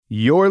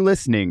You're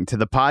listening to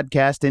the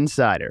Podcast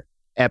Insider,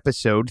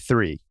 Episode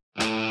 3.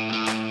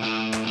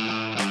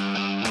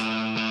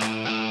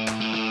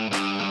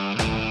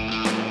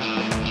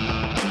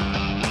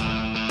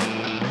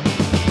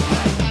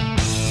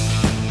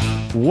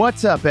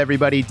 What's up,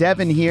 everybody?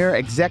 Devin here,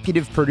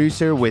 executive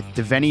producer with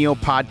Devenio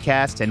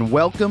Podcast, and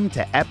welcome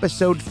to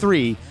Episode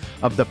 3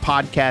 of the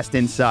Podcast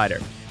Insider.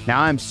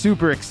 Now, I'm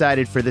super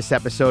excited for this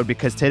episode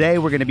because today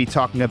we're going to be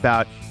talking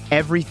about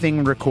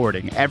everything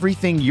recording,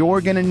 everything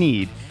you're going to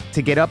need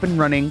to get up and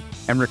running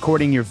and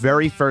recording your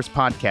very first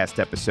podcast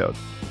episode.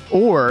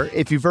 Or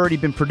if you've already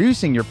been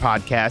producing your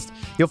podcast,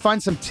 you'll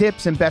find some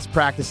tips and best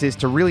practices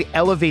to really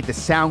elevate the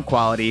sound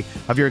quality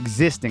of your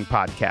existing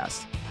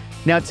podcast.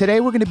 Now,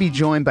 today we're going to be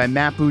joined by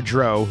Matt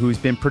Boudreau, who's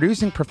been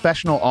producing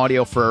professional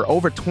audio for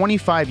over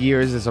 25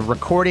 years as a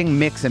recording,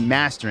 mix, and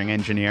mastering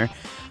engineer.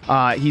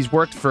 He's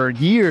worked for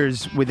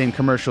years within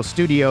commercial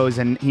studios,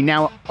 and he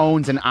now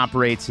owns and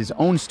operates his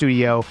own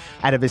studio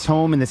out of his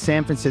home in the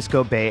San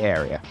Francisco Bay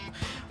Area.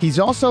 He's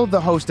also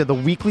the host of the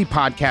weekly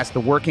podcast, The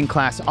Working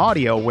Class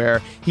Audio,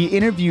 where he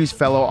interviews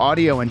fellow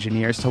audio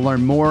engineers to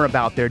learn more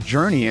about their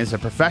journey as a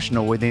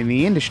professional within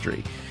the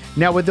industry.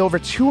 Now, with over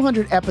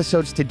 200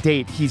 episodes to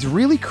date, he's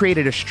really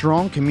created a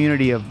strong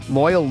community of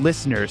loyal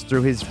listeners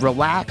through his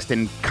relaxed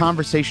and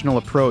conversational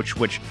approach,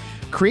 which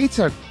creates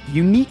a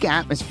unique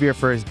atmosphere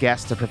for his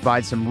guests to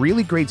provide some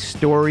really great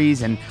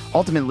stories and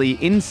ultimately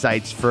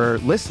insights for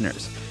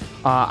listeners.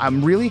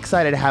 I'm really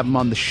excited to have him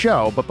on the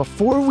show, but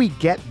before we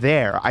get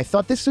there, I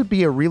thought this would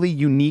be a really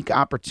unique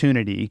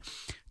opportunity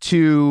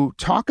to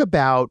talk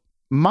about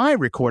my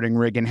recording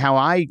rig and how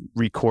I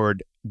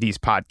record these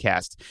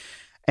podcasts.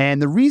 And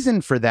the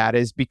reason for that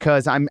is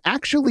because I'm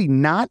actually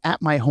not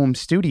at my home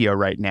studio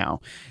right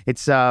now.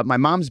 It's my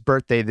mom's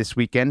birthday this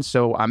weekend,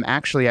 so I'm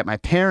actually at my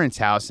parents'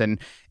 house,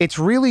 and it's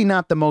really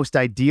not the most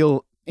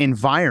ideal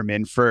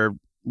environment for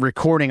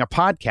recording a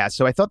podcast.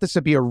 So I thought this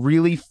would be a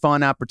really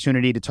fun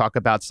opportunity to talk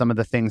about some of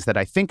the things that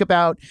I think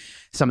about,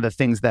 some of the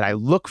things that I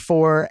look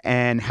for,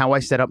 and how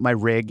I set up my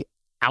rig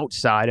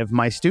outside of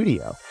my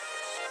studio.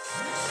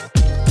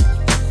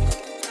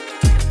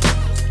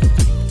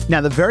 Now,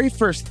 the very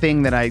first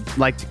thing that I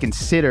like to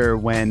consider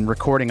when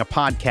recording a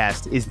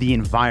podcast is the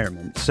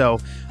environment. So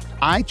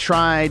I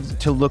tried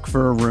to look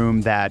for a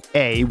room that,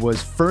 A,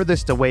 was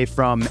furthest away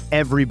from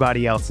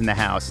everybody else in the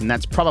house, and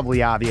that's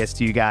probably obvious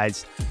to you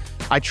guys.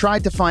 I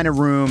tried to find a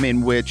room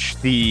in which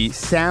the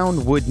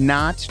sound would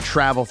not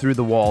travel through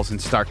the walls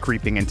and start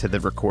creeping into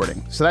the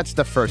recording. So that's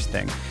the first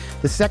thing.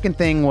 The second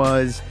thing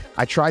was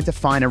I tried to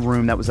find a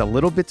room that was a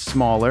little bit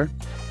smaller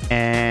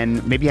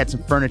and maybe had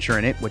some furniture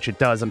in it, which it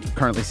does. I'm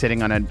currently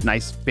sitting on a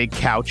nice big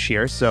couch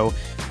here, so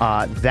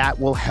that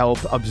will help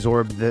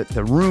absorb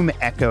the room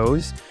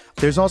echoes.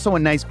 There's also a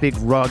nice big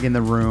rug in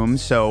the room,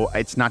 so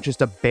it's not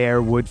just a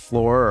bare wood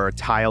floor or a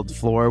tiled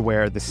floor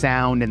where the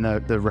sound and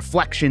the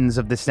reflections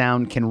of the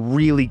sound can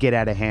really get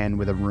out of hand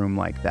with a room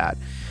like that.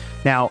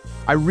 Now,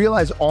 I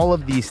realize all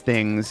of these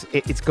things,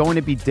 it's going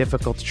to be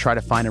difficult to try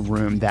to find a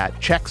room that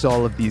checks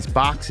all of these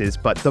boxes,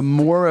 but the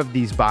more of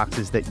these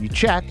boxes that you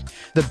check,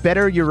 the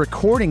better your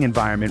recording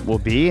environment will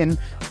be, and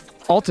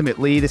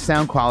ultimately the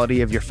sound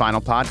quality of your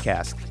final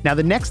podcast. Now,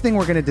 the next thing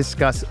we're going to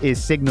discuss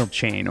is signal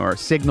chain or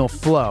signal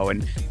flow,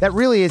 and that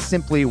really is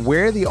simply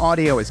where the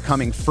audio is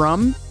coming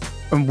from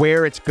and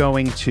where it's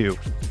going to.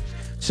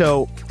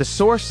 So the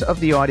source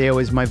of the audio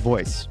is my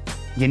voice.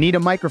 You need a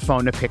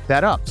microphone to pick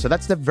that up. So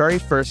that's the very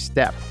first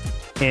step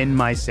in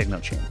my signal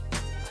chain.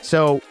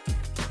 So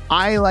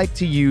I like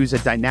to use a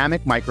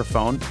dynamic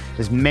microphone.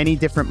 There's many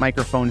different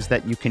microphones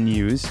that you can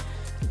use.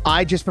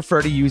 I just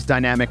prefer to use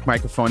dynamic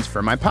microphones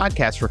for my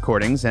podcast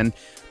recordings. And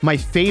my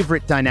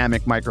favorite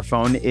dynamic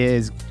microphone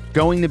is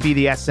going to be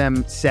the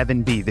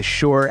SM7B, the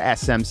Shure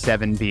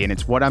SM7B. And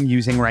it's what I'm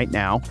using right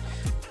now.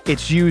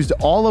 It's used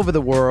all over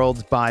the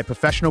world by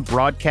professional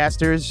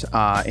broadcasters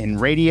in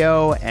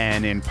radio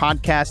and in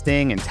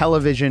podcasting and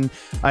television.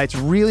 It's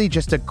really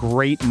just a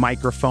great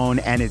microphone,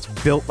 and it's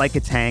built like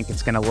a tank.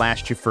 It's going to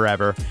last you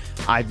forever.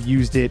 I've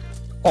used it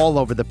all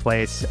over the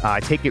place. I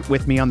take it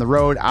with me on the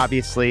road,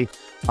 obviously,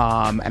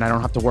 and I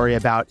don't have to worry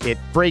about it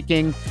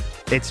breaking.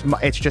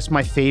 It's just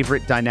my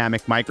favorite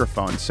dynamic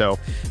microphone. So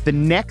the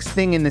next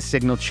thing in the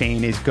signal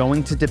chain is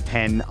going to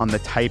depend on the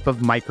type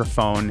of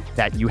microphone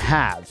that you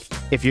have.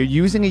 If you're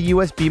using a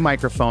USB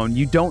microphone,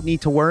 you don't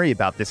need to worry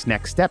about this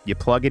next step. You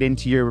plug it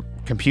into your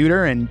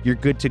computer and you're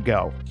good to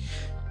go.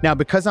 Now,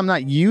 because I'm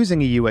not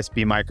using a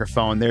USB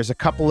microphone, there's a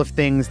couple of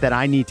things that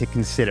I need to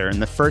consider.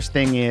 And the first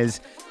thing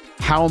is,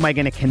 how am I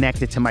going to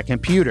connect it to my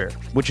computer,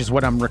 which is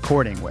what I'm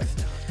recording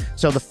with?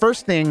 So the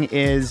first thing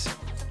is,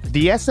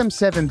 the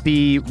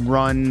SM7B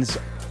runs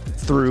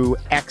through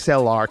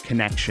XLR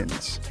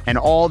connections, and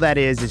all that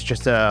is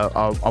just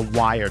a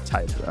wire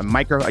type, a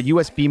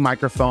USB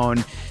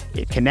microphone.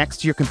 It connects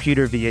to your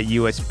computer via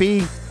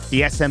USB.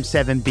 The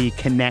SM7B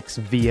connects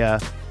via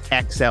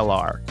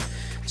XLR.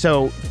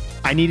 So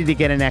I needed to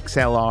get an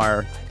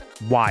XLR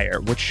wire,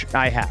 which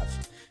I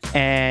have.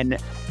 And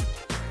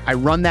I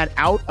run that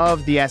out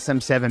of the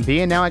SM7B,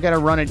 and now I got to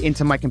run it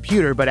into my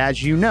computer. But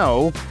as you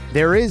know,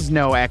 there is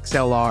no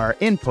XLR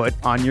input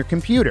on your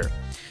computer.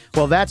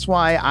 Well, that's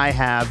why I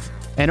have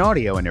an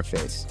audio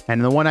interface.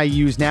 And the one I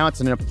use now,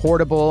 it's a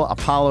portable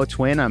Apollo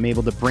Twin. I'm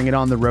able to bring it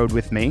on the road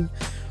with me.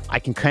 I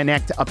can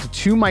connect up to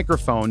 2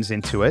 microphones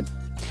into it.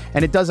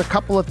 And it does a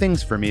couple of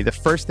things for me. The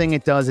first thing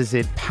it does is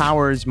it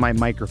powers my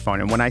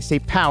microphone. And when I say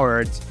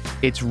powered,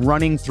 it's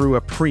running through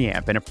a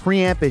preamp. And a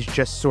preamp is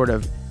just sort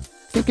of,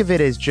 think of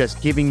it as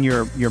just giving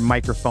your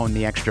microphone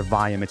the extra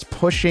volume. It's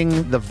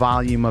pushing the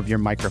volume of your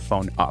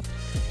microphone up,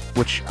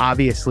 which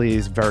obviously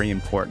is very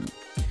important.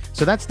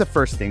 So that's the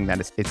first thing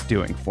that it's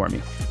doing for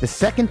me. The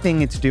second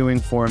thing it's doing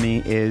for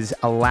me is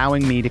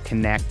allowing me to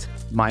connect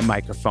my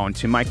microphone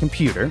to my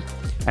computer.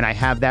 And I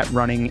have that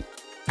running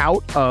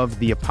out of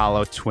the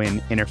Apollo Twin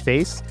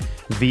interface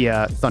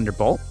via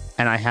Thunderbolt,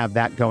 and I have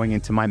that going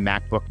into my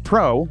MacBook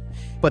Pro.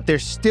 But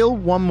there's still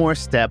one more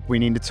step we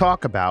need to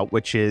talk about,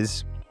 which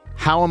is,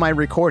 how am I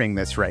recording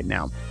this right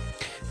now?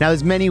 Now,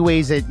 there's many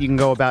ways that you can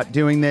go about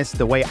doing this.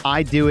 The way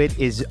I do it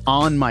is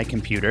on my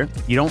computer.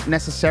 You don't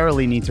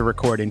necessarily need to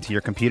record into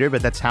your computer,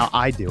 but that's how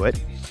I do it.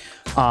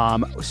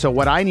 So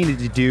what I needed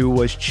to do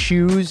was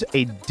choose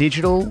a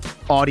digital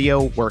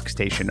audio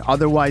workstation,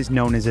 otherwise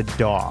known as a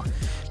DAW.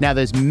 Now,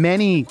 there's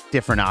many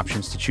different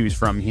options to choose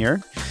from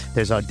here.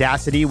 There's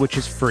Audacity, which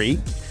is free.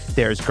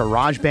 There's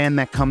GarageBand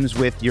that comes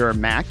with your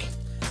Mac.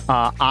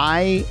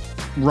 I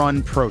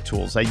run Pro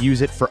Tools. I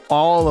use it for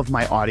all of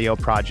my audio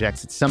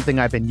projects. It's something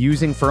I've been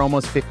using for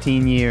almost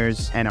 15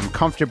 years and I'm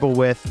comfortable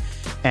with,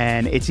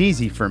 and it's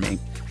easy for me.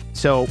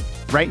 So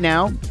right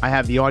now, I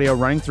have the audio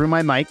running through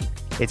my mic.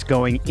 It's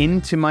going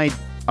into my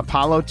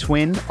Apollo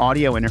Twin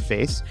audio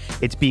interface.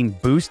 It's being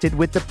boosted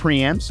with the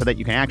preamp so that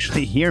you can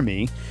actually hear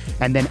me.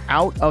 And then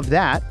out of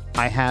that,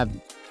 I have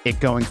it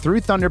going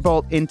through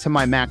Thunderbolt into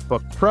my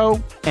MacBook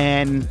Pro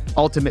and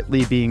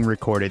ultimately being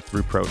recorded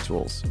through Pro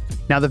Tools.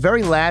 Now, the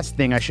very last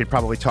thing I should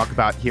probably talk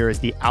about here is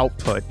the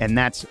output, and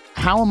that's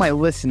how am I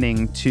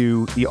listening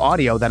to the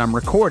audio that I'm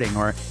recording,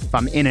 or if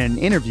I'm in an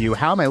interview,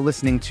 how am I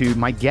listening to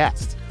my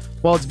guest?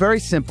 Well, it's very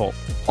simple.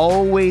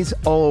 Always,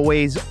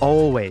 always,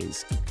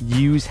 always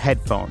use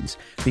headphones.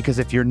 Because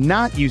if you're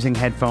not using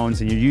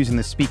headphones and you're using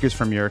the speakers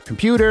from your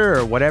computer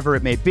or whatever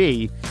it may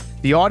be,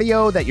 the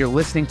audio that you're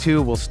listening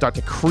to will start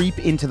to creep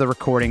into the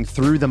recording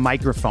through the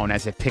microphone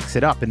as it picks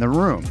it up in the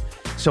room.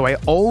 So I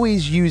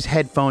always use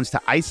headphones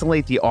to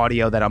isolate the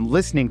audio that I'm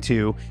listening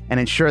to and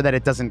ensure that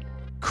it doesn't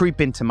creep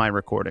into my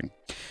recording.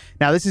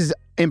 Now, this is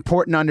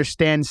important to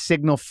understand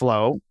signal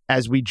flow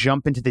as we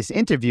jump into this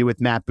interview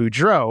with Matt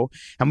Boudreau,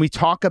 and we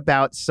talk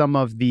about some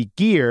of the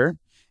gear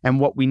and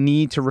what we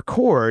need to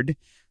record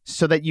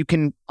so that you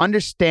can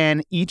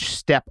understand each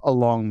step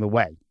along the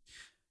way.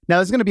 Now,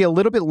 this is going to be a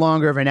little bit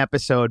longer of an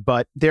episode,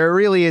 but there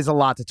really is a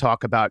lot to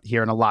talk about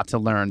here and a lot to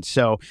learn.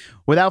 So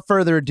without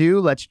further ado,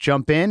 let's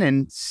jump in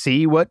and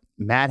see what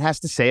Matt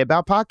has to say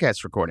about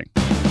podcast recording.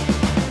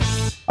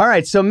 All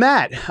right. So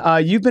Matt,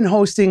 you've been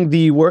hosting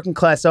the Working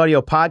Class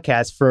Audio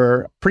podcast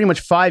for pretty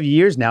much 5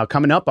 years now,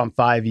 coming up on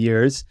 5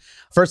 years.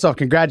 First off,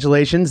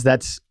 congratulations.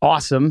 That's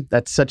awesome.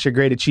 That's such a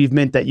great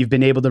achievement that you've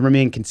been able to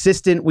remain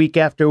consistent week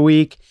after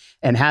week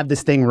and have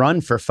this thing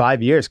run for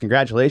 5 years.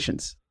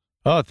 Congratulations.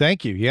 Oh,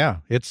 thank you. Yeah.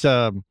 It's,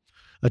 I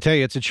tell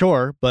you, it's a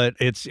chore, but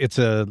it's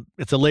a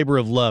labor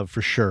of love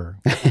for sure.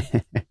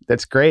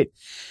 That's great.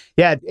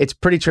 Yeah. It's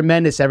pretty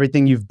tremendous.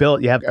 Everything you've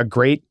built. You have a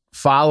great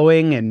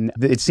following, and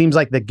it seems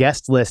like the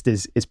guest list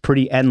is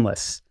pretty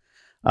endless.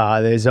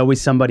 There's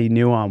always somebody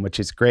new on, which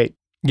is great.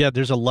 Yeah,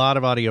 there's a lot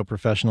of audio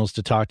professionals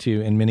to talk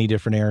to in many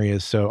different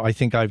areas, so I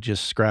think I've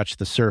just scratched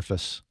the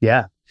surface.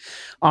 Yeah.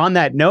 On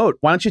that note,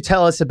 why don't you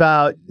tell us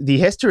about the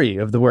history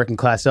of the Working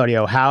Class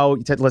Audio?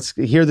 Let's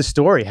hear the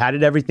story. How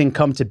did everything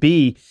come to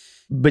be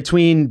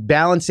between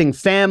balancing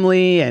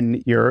family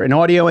and you're an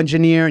audio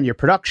engineer and your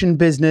production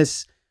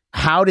business?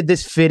 How did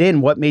this fit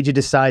in? What made you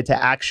decide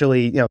to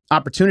actually,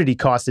 opportunity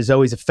cost is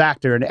always a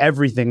factor in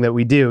everything that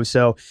we do.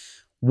 So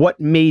what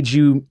made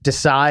you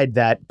decide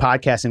that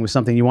podcasting was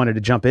something you wanted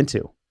to jump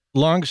into?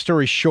 Long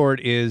story short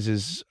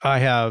is I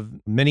have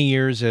many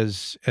years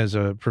as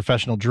a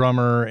professional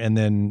drummer and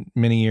then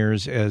many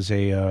years as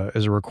a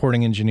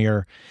recording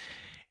engineer.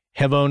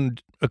 Have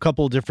owned a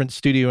couple different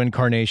studio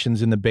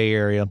incarnations in the Bay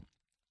Area.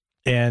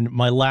 And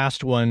my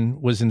last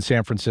one was in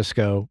San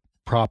Francisco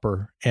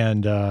proper.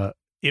 And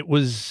it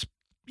was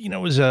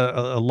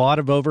a lot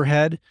of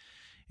overhead,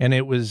 and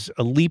it was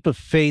a leap of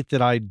faith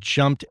that I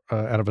jumped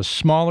out of a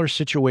smaller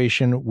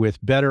situation with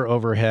better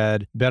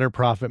overhead, better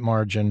profit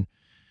margin,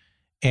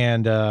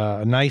 and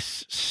a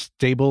nice,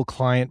 stable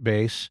client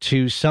base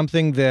to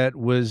something that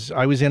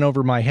I was in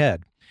over my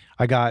head.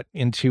 I got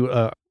into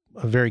a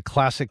very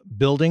classic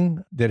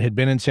building that had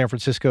been in San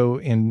Francisco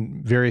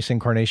in various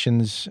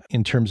incarnations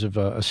in terms of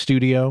a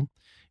studio.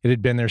 It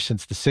had been there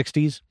since the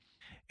 60s.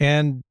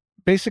 And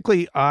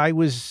basically, I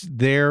was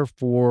there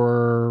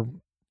for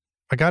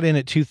I got in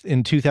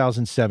in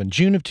 2007,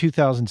 June of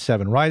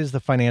 2007, right as the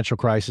financial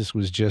crisis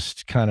was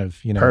just kind of,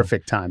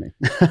 perfect timing,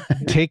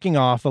 taking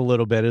off a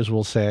little bit, as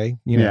we'll say,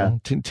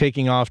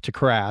 taking off to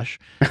crash.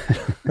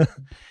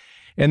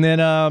 And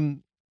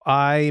then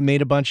I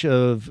made a bunch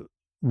of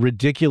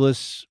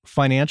ridiculous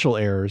financial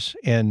errors,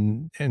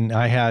 and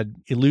I had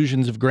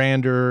illusions of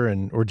grandeur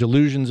or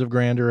delusions of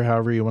grandeur,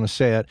 however you want to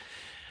say it.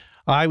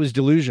 I was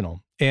delusional,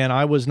 and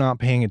I was not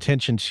paying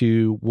attention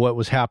to what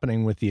was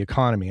happening with the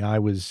economy. I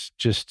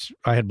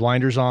had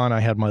blinders on. I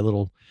had my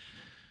little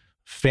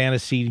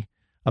fantasy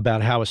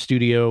about how a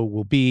studio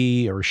will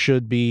be or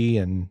should be,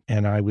 and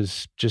I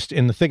was just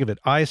in the thick of it.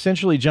 I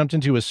essentially jumped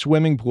into a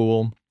swimming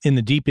pool in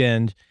the deep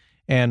end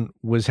and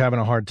was having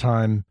a hard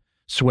time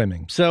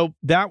swimming. So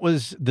that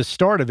was the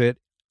start of it.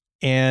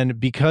 And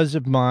because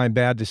of my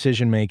bad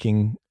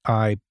decision-making,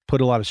 I put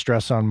a lot of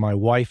stress on my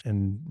wife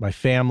and my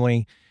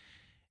family.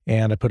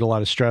 And I put a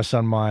lot of stress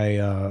on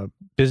my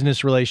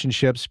business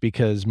relationships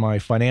because my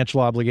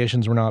financial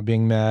obligations were not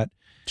being met.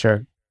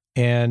 Sure.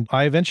 And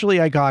I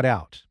got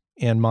out.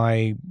 And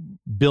my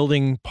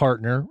building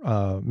partner,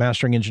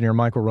 mastering engineer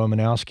Michael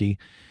Romanowski,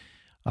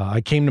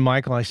 I came to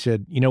Michael. I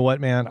said, you know what,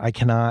 man, I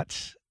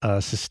cannot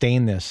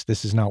sustain this.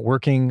 This is not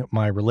working.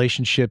 My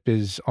relationship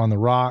is on the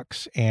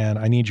rocks, and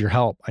I need your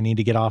help. I need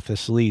to get off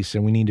this lease,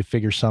 and we need to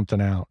figure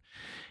something out.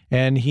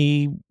 And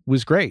he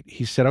was great.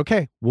 He said,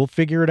 okay, we'll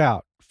figure it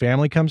out.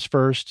 Family comes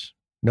first,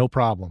 no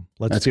problem.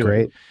 Let's do it. That's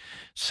great.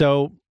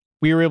 So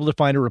we were able to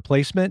find a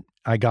replacement.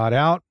 I got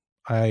out.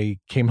 I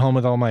came home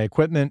with all my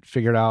equipment,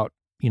 figured out,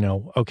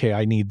 okay,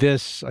 I need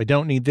this. I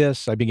don't need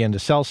this. I began to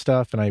sell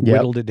stuff, and I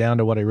whittled it down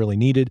to what I really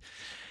needed.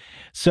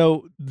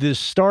 So the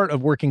start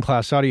of Working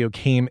Class Audio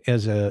came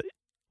as a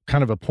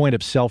kind of a point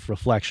of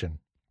self-reflection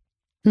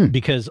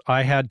because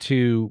I had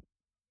to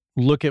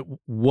look at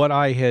what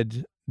I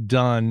had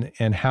done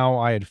and how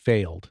I had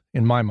failed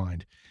in my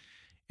mind.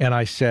 And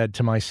I said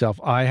to myself,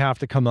 I have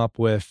to come up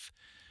with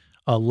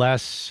a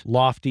less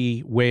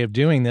lofty way of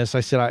doing this. I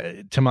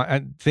said,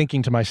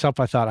 thinking to myself,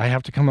 I thought I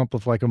have to come up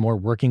with like a more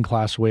working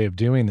class way of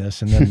doing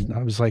this. And then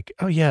I was like,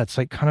 oh yeah, it's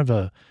like kind of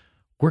a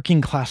working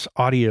class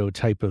audio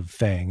type of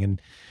thing.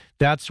 And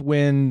that's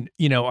when,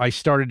 I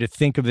started to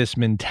think of this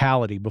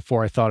mentality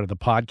before I thought of the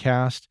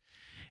podcast.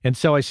 And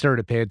so I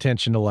started to pay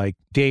attention to like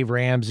Dave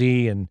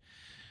Ramsey and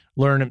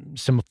learn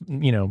some,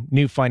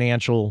 new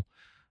financial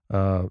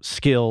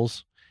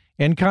skills.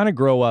 And kind of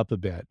grow up a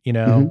bit,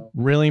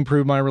 really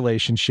improve my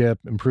relationship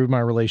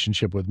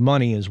with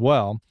money as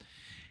well.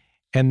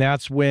 And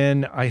that's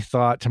when I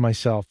thought to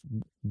myself,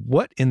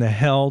 what in the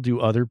hell do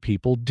other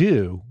people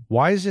do?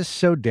 Why is this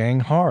so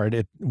dang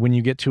hard when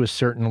you get to a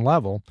certain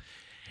level?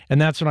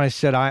 And that's when I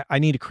said, I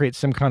need to create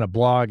some kind of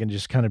blog and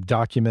just kind of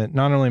document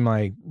not only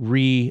my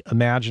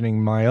reimagining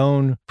my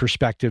own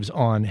perspectives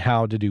on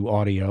how to do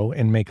audio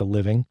and make a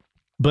living,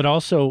 but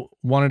also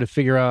wanted to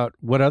figure out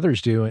what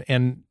others do.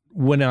 And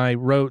when I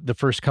wrote the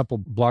first couple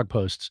blog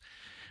posts,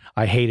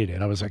 I hated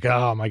it. I was like,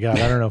 oh my God,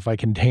 I don't know if I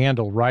can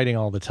handle writing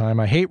all the time.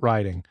 I hate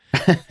writing.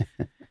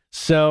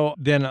 So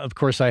then, of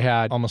course, I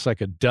had almost like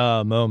a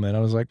duh moment. I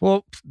was like,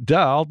 well, duh,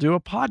 I'll do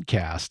a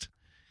podcast.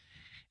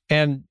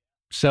 And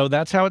so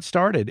that's how it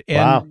started.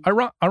 And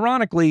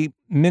ironically,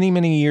 many,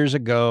 many years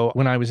ago,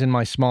 when I was in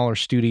my smaller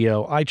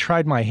studio, I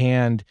tried my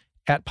hand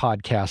at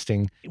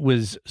podcasting. It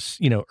was,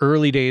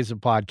 early days of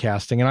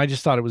podcasting, and I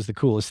just thought it was the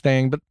coolest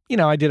thing. But,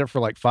 I did it for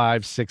like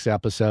 5-6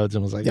 episodes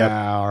and was like,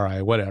 all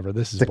right, whatever.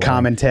 This is the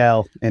common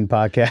tale in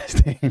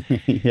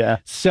podcasting. Yeah.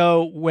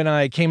 So when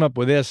I came up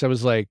with this, I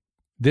was like,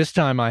 this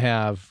time I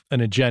have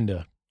an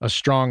agenda, a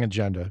strong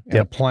agenda, and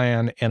a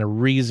plan and a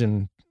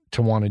reason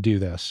to want to do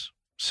this.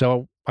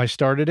 So I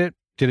started it,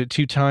 did it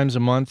 2 times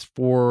a month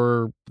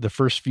for the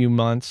first few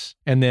months,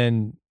 and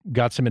then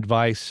got some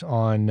advice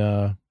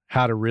on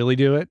how to really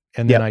do it.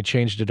 And then I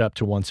changed it up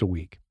to once a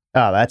week.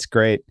 Oh, that's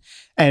great.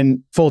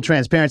 And full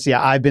transparency,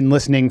 I've been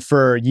listening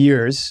for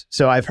years.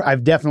 So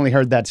I've definitely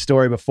heard that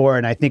story before.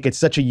 And I think it's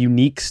such a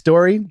unique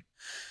story.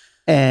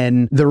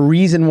 And the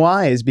reason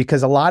why is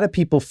because a lot of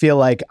people feel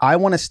like I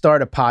want to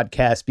start a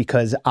podcast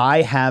because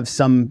I have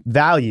some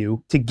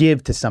value to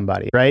give to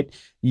somebody, right?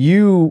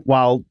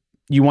 While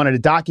you wanted to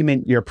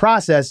document your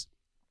process,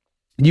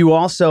 you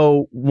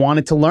also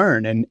wanted to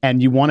learn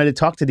and you wanted to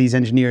talk to these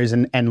engineers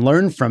and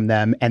learn from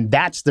them. And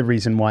that's the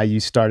reason why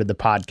you started the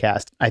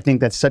podcast. I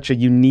think that's such a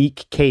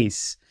unique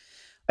case.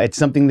 It's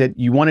something that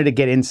you wanted to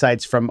get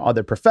insights from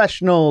other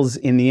professionals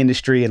in the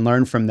industry and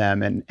learn from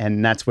them.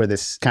 And that's where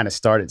this kind of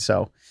started.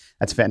 So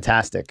that's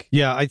fantastic.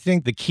 Yeah, I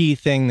think the key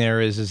thing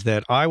there is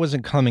that I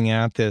wasn't coming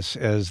at this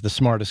as the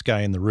smartest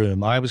guy in the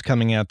room. I was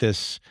coming at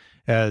this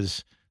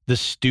as the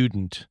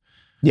student.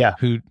 Yeah.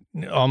 Who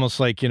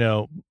almost like,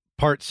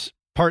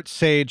 part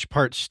sage,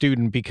 part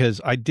student,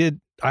 because I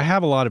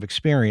have a lot of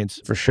experience.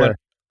 For sure.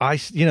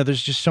 But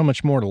there's just so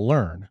much more to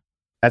learn.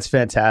 That's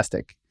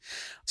fantastic.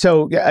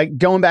 So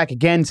going back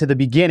again to the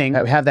beginning,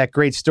 I have that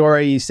great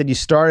story. You said you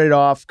started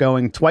off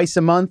going twice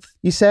a month,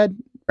 you said,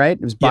 right?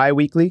 It was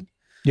bi-weekly?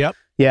 Yep.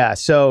 Yeah.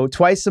 So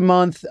twice a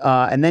month.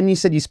 And then you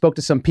said you spoke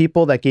to some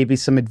people that gave you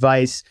some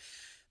advice.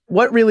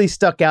 what really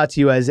stuck out to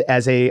you as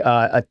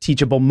a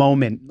teachable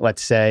moment,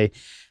 let's say,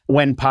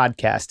 when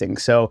podcasting?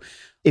 So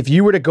if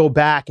you were to go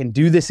back and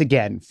do this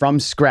again from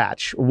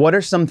scratch, what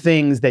are some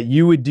things that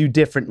you would do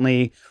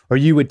differently, or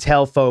you would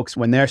tell folks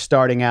when they're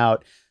starting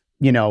out,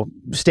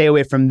 stay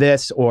away from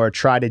this or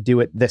try to do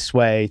it this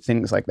way,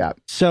 things like that?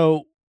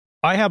 So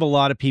I have a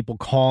lot of people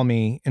call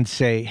me and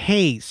say,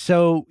 hey,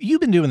 so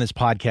you've been doing this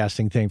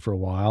podcasting thing for a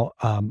while.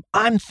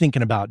 I'm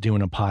thinking about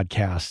doing a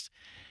podcast.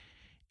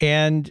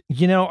 And,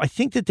 I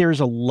think that there's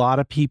a lot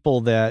of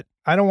people that,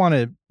 I don't want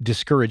to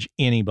discourage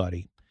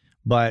anybody,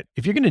 but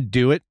if you're going to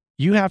do it,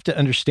 you have to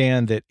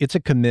understand that it's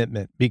a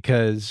commitment,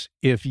 because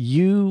if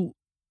you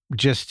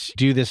just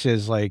do this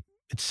as like,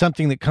 it's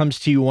something that comes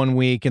to you one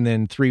week and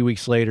then 3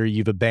 weeks later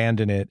you've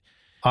abandoned it,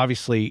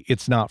 obviously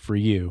it's not for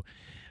you.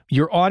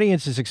 Your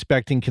audience is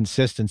expecting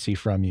consistency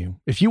from you.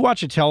 If you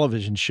watch a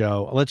television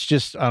show,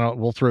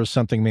 we'll throw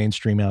something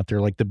mainstream out there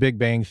like The Big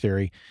Bang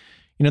Theory.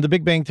 The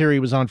Big Bang Theory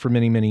was on for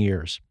many, many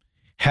years.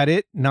 Had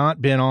it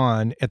not been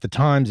on at the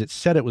times it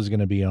said it was going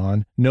to be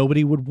on,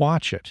 nobody would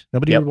watch it.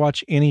 Nobody would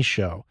watch any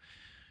show.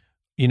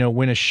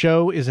 When a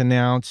show is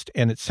announced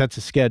and it sets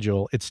a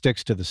schedule, it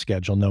sticks to the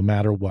schedule no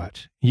matter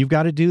what. You've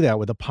got to do that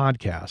with a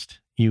podcast.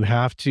 You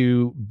have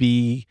to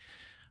be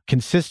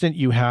consistent.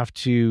 You have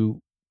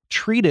to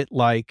treat it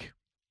like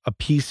a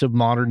piece of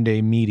modern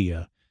day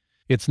media.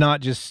 It's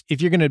not just,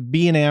 if you're going to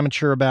be an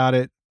amateur about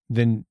it,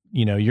 then,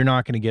 you're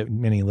not going to get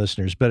many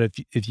listeners. But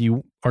if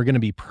you are going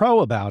to be pro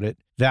about it,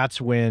 that's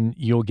when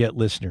you'll get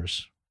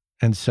listeners.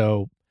 And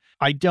so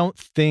I don't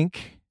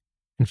think,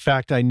 in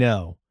fact, I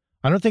don't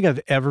think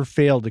I've ever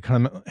failed to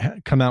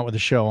come out with a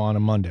show on a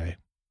Monday.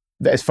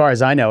 As far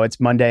as I know, it's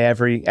Monday,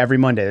 every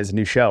Monday there's a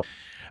new show.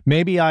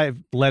 Maybe I've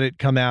let it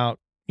come out,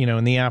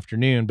 in the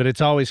afternoon, but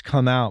it's always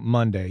come out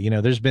Monday.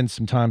 There's been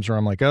some times where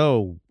I'm like,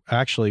 oh,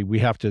 actually we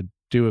have to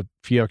do a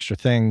few extra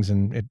things,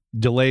 and it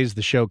delays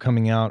the show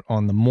coming out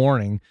on the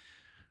morning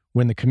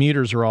when the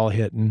commuters are all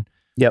hitting.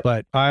 Yep.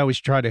 But I always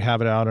try to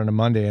have it out on a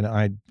Monday, and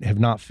I have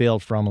not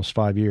failed for almost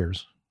 5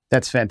 years.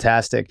 That's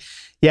fantastic.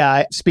 Yeah,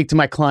 I speak to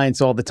my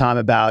clients all the time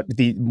about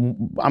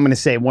I'm going to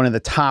say one of the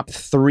top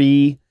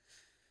 3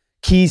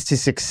 keys to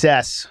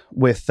success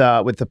with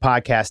the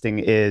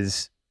podcasting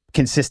is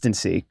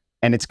consistency.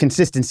 And it's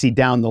consistency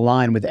down the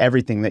line with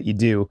everything that you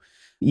do,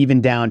 even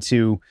down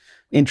to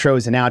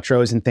intros and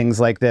outros and things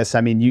like this.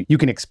 I mean, you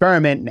can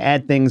experiment and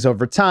add things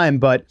over time,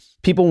 but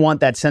people want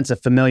that sense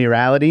of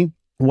familiarity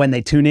when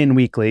they tune in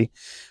weekly.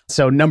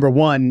 So number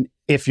one,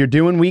 if you're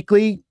doing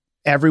weekly,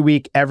 every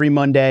week, every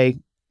Monday,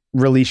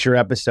 release your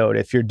episode.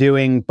 If you're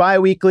doing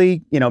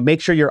bi-weekly,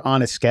 make sure you're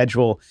on a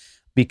schedule,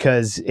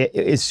 because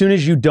as soon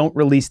as you don't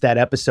release that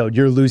episode,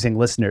 you're losing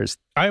listeners.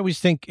 I always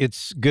think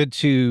it's good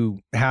to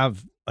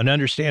have an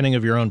understanding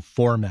of your own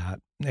format.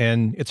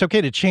 And it's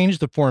okay to change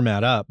the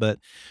format up, but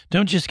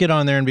don't just get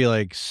on there and be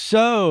like,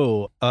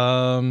 so,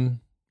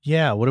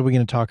 yeah, what are we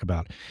going to talk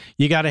about?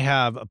 You got to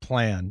have a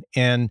plan.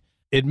 And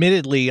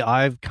admittedly,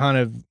 I've kind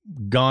of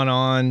gone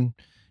on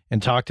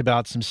and talked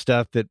about some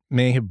stuff that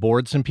may have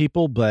bored some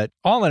people, but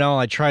all in all,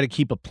 I try to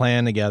keep a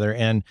plan together,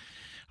 and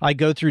I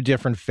go through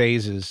different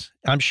phases.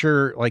 I'm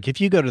sure, like, if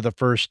you go to the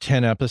first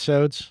 10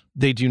 episodes,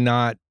 they do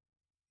not,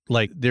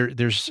 like,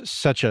 there's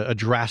such a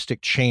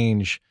drastic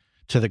change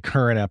to the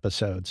current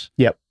episodes.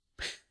 Yep.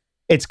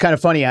 It's kind of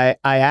funny. I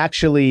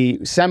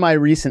actually,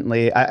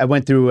 semi-recently, I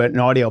went through an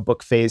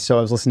audiobook phase, so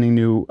I was listening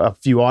to a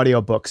few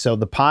audiobooks. So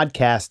the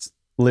podcast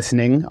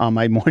listening on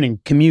my morning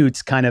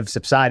commutes kind of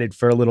subsided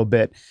for a little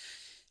bit.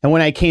 And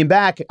when I came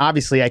back,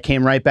 obviously I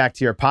came right back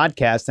to your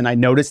podcast, and I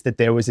noticed that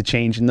there was a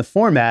change in the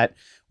format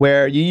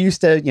where you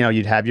used to,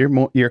 you'd have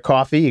your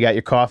coffee, you got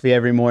your coffee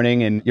every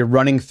morning, and you're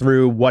running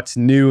through what's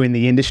new in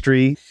the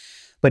industry.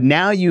 But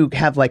now you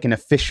have like an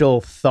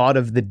official thought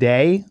of the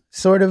day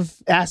sort of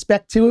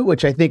aspect to it,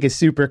 which I think is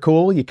super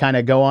cool. You kind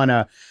of go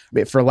on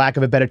for lack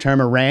of a better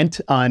term, a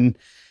rant on,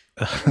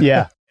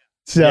 yeah.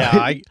 So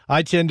yeah,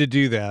 I tend to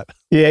do that.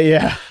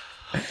 Yeah.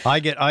 I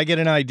get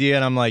an idea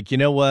and I'm like, you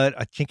know what?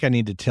 I think I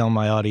need to tell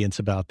my audience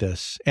about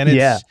this. And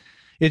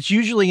it's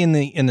usually in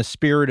the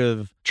spirit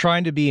of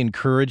trying to be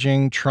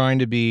encouraging, trying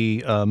to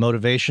be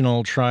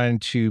motivational, trying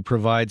to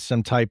provide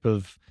some type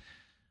of,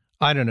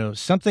 I don't know,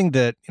 something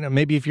that,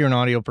 maybe if you're an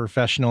audio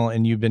professional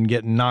and you've been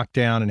getting knocked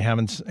down and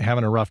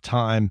having a rough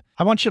time,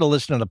 I want you to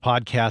listen to the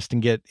podcast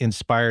and get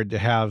inspired to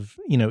have,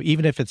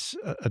 even if it's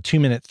a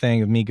 2-minute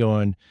thing of me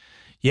going,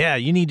 yeah,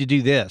 you need to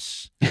do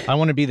this. I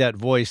want to be that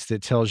voice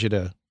that tells you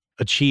to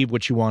achieve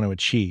what you want to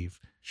achieve.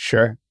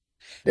 Sure.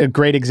 A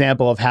great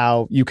example of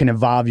how you can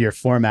evolve your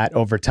format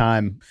over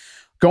time.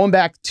 Going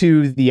back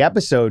to the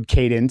episode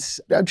cadence,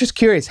 I'm just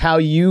curious how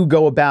you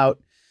go about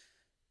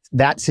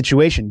that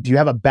situation. Do you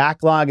have a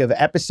backlog of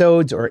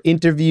episodes or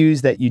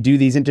interviews that you do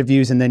these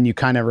interviews and then you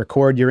kind of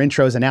record your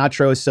intros and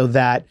outros so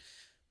that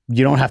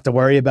you don't have to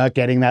worry about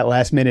getting that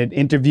last minute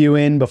interview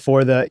in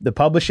before the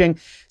publishing?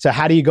 So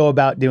how do you go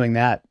about doing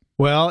that?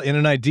 Well, in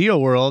an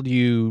ideal world,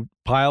 you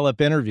pile up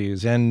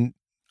interviews, and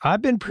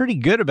I've been pretty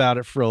good about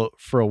it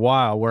for a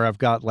while, where I've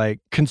got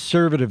like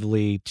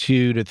conservatively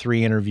 2 to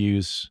 3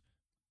 interviews,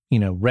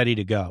 ready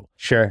to go.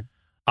 Sure.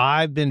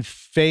 I've been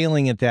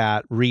failing at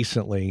that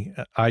recently.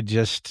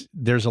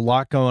 There's a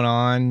lot going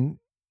on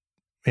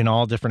in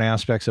all different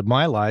aspects of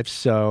my life.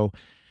 So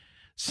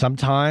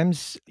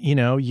sometimes,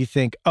 you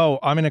think, oh,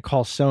 I'm going to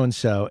call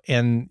so-and-so,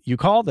 and you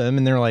call them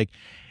and they're like,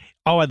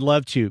 oh, I'd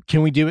love to.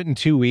 Can we do it in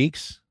 2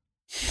 weeks?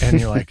 And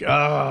you're like,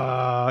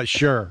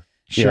 sure.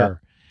 Yeah.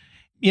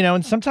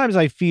 And sometimes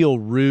I feel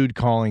rude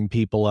calling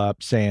people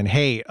up saying,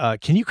 hey,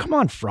 can you come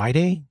on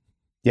Friday?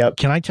 Yep.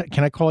 Can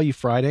I call you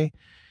Friday?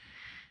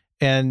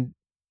 And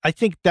I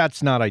think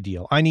that's not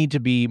ideal. I need to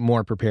be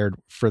more prepared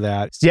for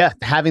that. Yeah,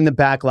 having the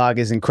backlog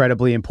is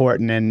incredibly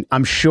important, and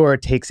I'm sure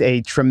it takes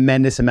a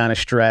tremendous amount of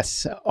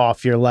stress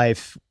off your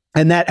life.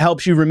 And that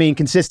helps you remain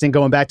consistent.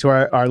 Going back to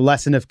our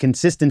lesson of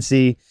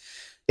consistency,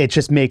 it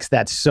just makes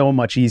that so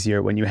much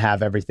easier when you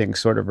have everything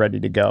sort of ready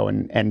to go,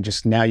 and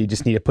just now you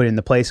just need to put in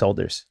the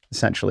placeholders,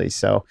 essentially.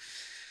 So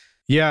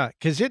yeah,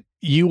 because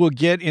you will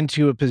get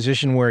into a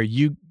position where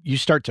you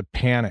start to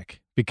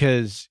panic,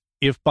 because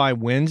if by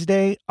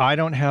Wednesday I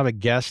don't have a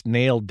guest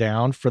nailed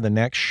down for the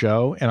next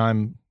show, and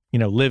I'm,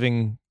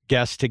 living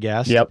guest to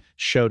guest,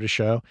 show to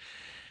show,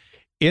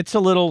 it's a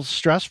little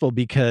stressful,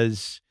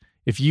 because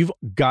if you've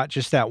got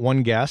just that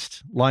one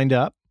guest lined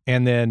up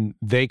and then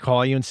they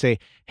call you and say,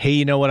 hey,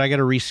 you know what, I got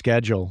to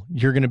reschedule,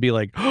 you're going to be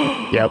like,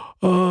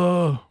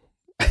 oh.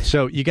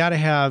 So you got to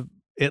have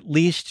at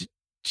least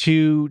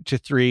 2 to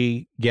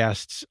 3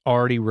 guests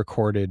already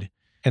recorded.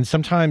 And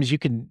sometimes you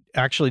can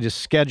actually just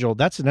schedule.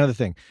 That's another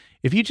thing.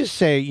 If you just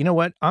say, you know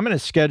what, I'm going to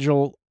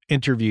schedule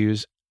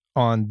interviews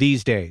on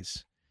these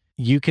days,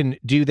 you can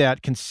do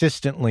that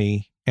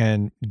consistently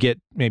and get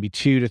maybe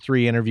 2 to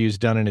 3 interviews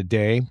done in a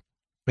day.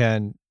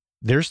 And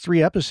there's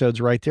 3 episodes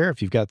right there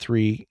if you've got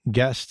 3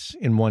 guests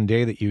in one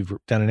day that you've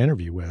done an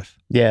interview with.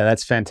 Yeah,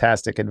 that's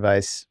fantastic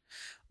advice.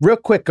 Real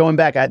quick, going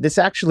back, this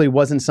actually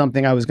wasn't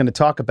something I was going to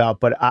talk about,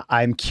 but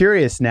I'm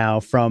curious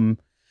now from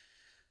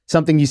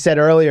something you said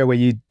earlier where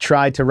you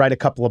tried to write a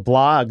couple of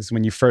blogs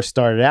when you first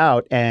started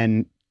out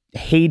and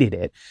hated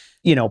it.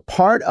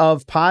 Part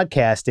of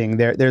podcasting,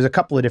 there's a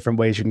couple of different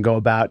ways you can go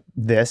about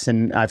this,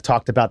 and I've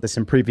talked about this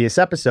in previous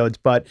episodes,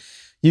 but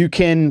you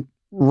can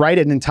write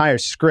an entire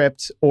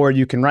script, or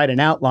you can write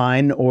an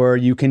outline, or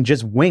you can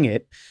just wing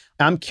it.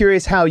 I'm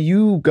curious how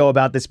you go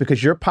about this,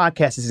 because your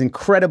podcast is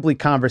incredibly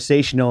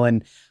conversational,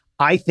 and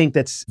I think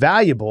that's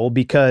valuable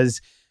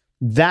because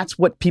that's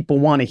what people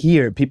want to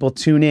hear. People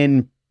tune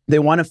in. They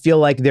want to feel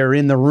like they're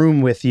in the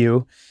room with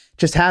you,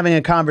 just having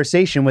a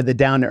conversation with a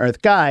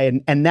down-to-earth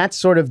guy. And that's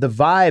sort of the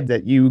vibe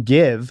that you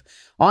give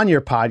on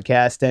your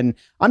podcast. And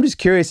I'm just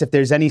curious if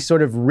there's any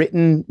sort of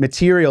written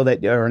material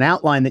or an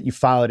outline that you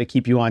follow to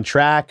keep you on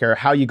track, or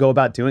how you go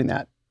about doing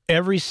that.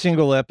 Every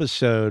single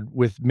episode,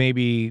 with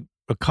maybe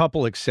a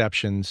couple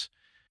exceptions,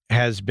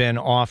 has been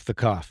off the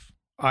cuff.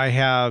 I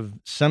have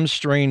some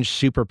strange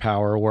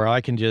superpower where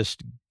I can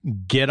just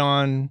get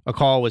on a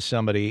call with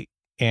somebody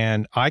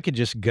and I could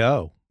just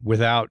go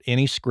without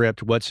any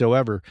script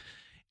whatsoever.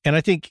 And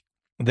I think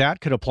that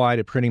could apply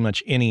to pretty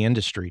much any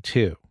industry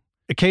too.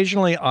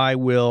 Occasionally I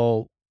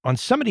will, on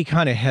somebody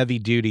kind of heavy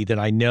duty that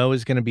I know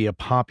is going to be a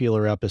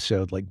popular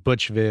episode, like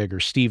Butch Vig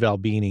or Steve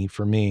Albini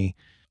for me,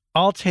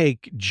 I'll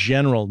take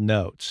general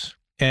notes,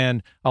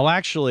 and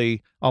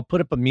I'll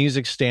put up a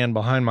music stand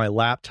behind my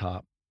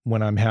laptop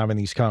when I'm having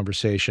these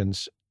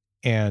conversations.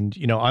 And,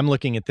 I'm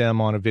looking at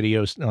them on a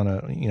video, on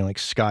a, like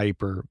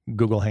Skype or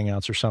Google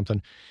Hangouts or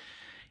something.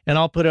 And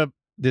I'll put up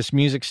this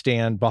music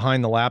stand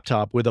behind the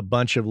laptop with a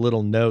bunch of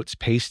little notes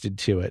pasted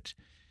to it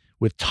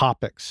with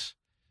topics.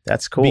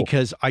 That's cool.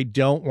 Because I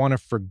don't want to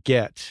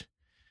forget,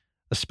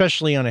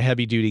 especially on a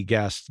heavy duty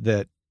guest,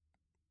 that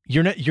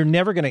you're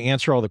never going to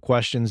answer all the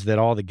questions that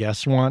all the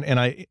guests want.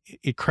 And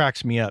it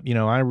cracks me up.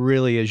 I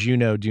really, as you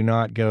know, do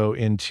not go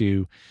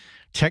into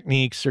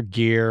techniques or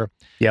gear.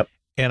 Yep.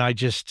 And I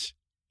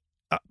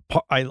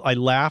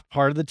laugh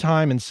part of the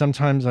time. And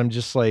sometimes I'm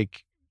just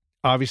like,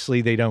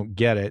 obviously they don't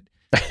get it.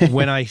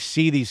 When I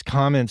see these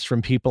comments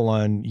from people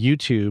on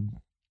YouTube,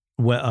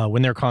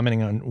 when they're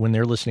commenting on, when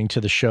they're listening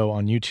to the show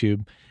on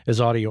YouTube as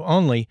audio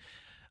only,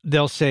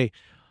 they'll say,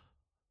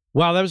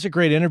 wow, that was a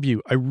great interview.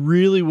 I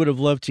really would have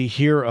loved to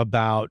hear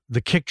about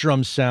the kick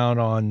drum sound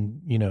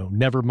on,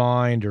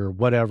 Nevermind or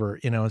whatever.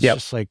 It's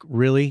just like,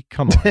 really?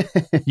 Come on.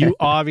 You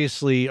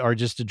obviously are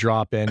just a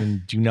drop in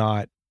and do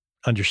not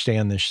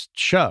understand this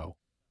show.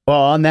 Well,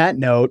 on that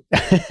note,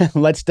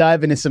 let's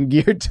dive into some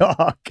gear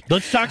talk.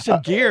 Let's talk some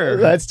gear.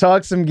 Let's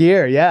talk some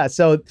gear. Yeah.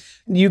 So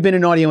you've been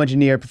an audio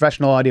engineer,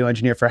 professional audio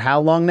engineer for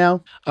how long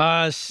now?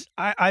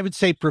 I would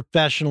say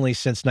professionally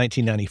since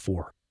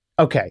 1994.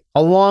 Okay.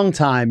 A long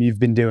time you've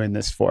been doing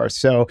this for.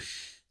 So,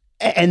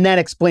 and that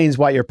explains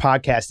why your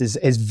podcast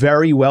is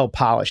very well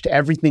polished.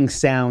 Everything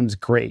sounds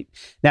great.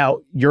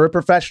 Now, you're a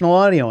professional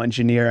audio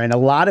engineer, and a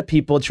lot of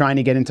people trying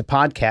to get into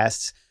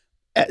podcasts,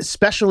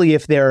 especially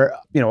if they're,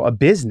 a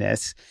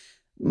business,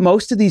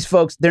 most of these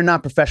folks, they're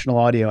not professional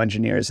audio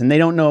engineers, and they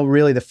don't know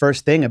really the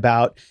first thing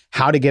about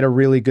how to get a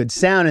really good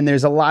sound. And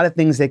there's a lot of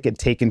things that get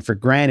taken for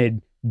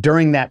granted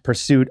during that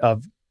pursuit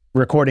of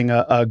recording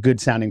a good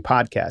sounding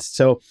podcast.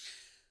 So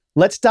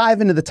let's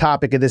dive into the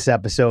topic of this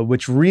episode,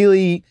 which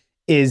really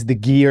is the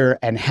gear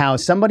and how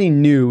somebody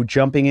new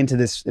jumping into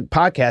this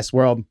podcast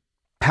world,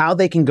 how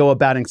they can go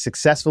about and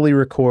successfully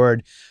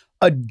record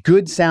a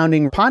good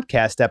sounding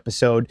podcast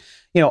episode.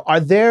 Are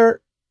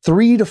there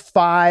 3 to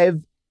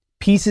 5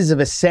 pieces of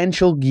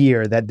essential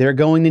gear that they're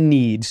going to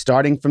need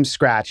starting from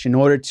scratch in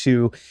order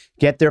to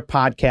get their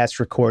podcast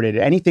recorded?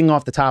 Anything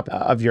off the top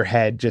of your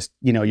head, just,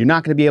 you're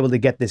not going to be able to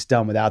get this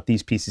done without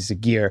these pieces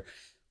of gear.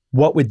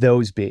 What would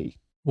those be?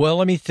 Well,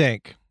 let me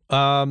think.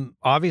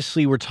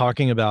 Obviously, we're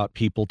talking about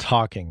people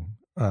talking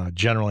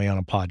generally on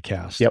a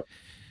podcast. Yep.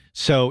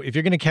 So if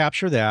you're going to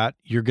capture that,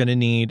 you're going to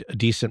need a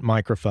decent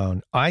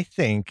microphone. I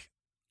think,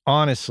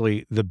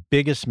 honestly, the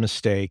biggest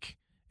mistake,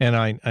 and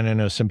I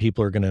know some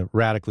people are going to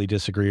radically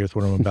disagree with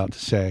what I'm about to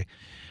say.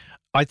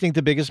 I think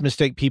the biggest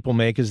mistake people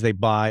make is they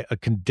buy a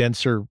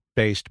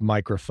condenser-based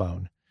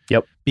microphone.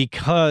 Yep.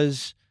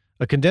 Because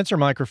a condenser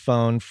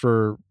microphone,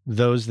 for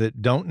those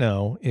that don't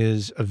know,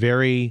 is a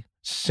very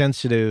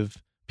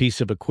sensitive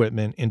piece of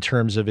equipment in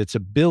terms of its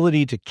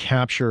ability to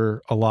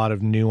capture a lot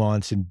of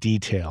nuance and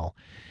detail.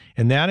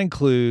 And that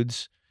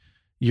includes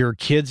your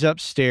kids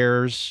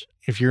upstairs,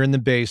 if you're in the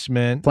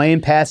basement.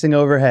 Plane passing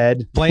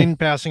overhead.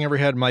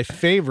 My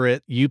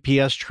favorite,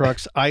 UPS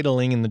trucks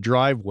idling in the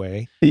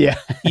driveway. Yeah.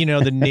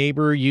 The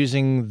neighbor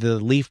using the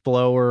leaf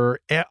blower.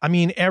 I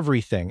mean,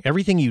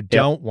 everything you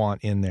don't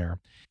want in there.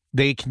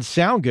 They can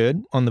sound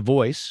good on the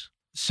voice.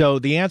 So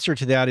the answer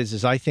to that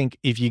is I think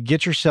if you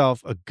get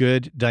yourself a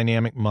good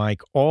dynamic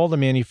mic, all the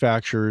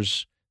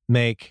manufacturers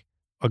make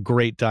a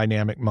great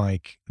dynamic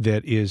mic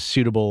that is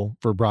suitable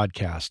for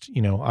broadcast.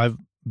 I've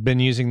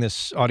been using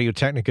this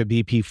Audio-Technica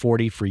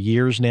BP40 for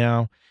years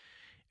now,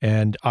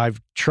 and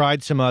I've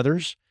tried some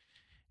others,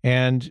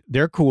 and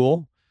they're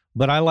cool,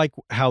 but I like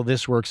how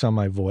this works on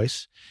my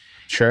voice.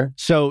 Sure.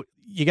 So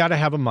you got to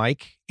have a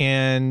mic,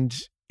 and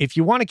if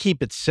you want to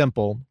keep it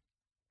simple,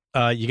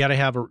 you got to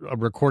have a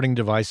recording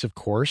device, of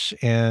course.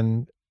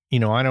 And,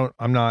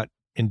 I'm not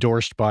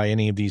endorsed by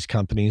any of these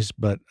companies,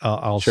 but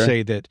I'll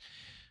say that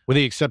with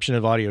the exception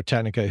of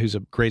Audio-Technica, who's a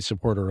great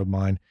supporter of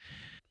mine.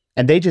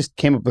 And they just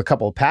came up with a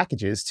couple of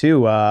packages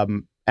too.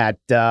 At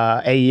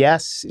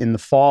AES in the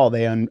fall,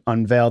 they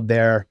unveiled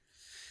they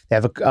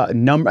have a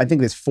number, I think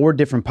there's 4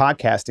 different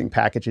podcasting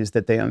packages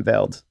that they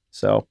unveiled.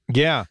 So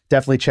yeah,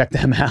 definitely check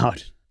them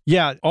out.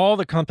 Yeah, all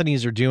the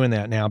companies are doing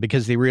that now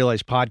because they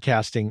realize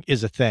podcasting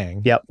is a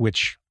thing,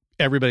 which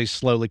everybody's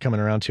slowly coming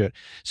around to it.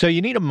 So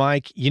you need a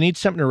mic, you need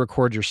something to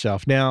record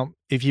yourself. Now,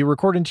 if you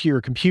record into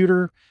your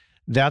computer,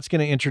 that's going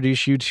to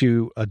introduce you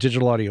to a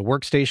digital audio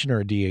workstation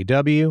or a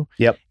DAW.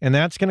 Yep. And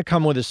that's going to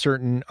come with a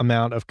certain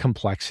amount of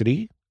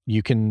complexity.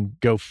 You can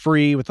go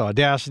free with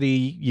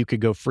Audacity. You could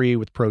go free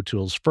with Pro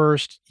Tools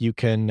first. You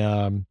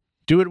can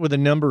do it with a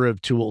number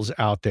of tools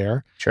out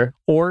there. Sure.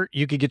 Or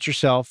you could get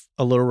yourself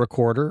a little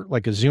recorder,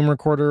 like a Zoom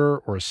recorder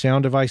or a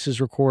Sound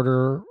Devices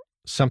recorder,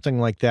 something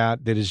like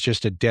that, that is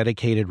just a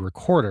dedicated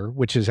recorder,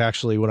 which is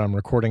actually what I'm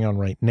recording on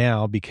right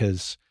now,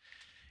 because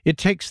it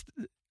takes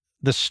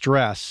the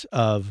stress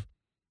of,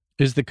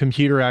 is the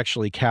computer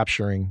actually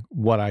capturing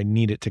what I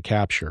need it to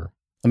capture?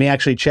 Let me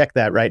actually check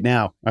that right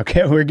now.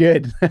 Okay, we're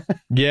good.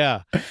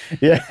 Yeah.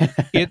 Yeah.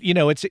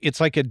 It's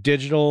like a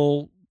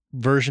digital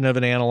version of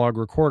an analog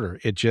recorder.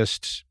 It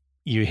just,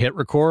 you hit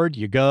record,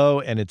 you go,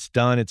 and it's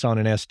done. It's on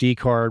an SD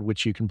card,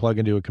 which you can plug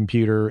into a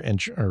computer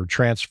and or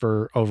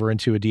transfer over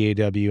into a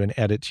DAW and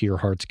edit to your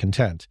heart's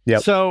content.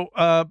 Yep. So,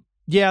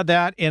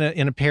 that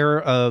in a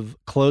pair of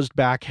closed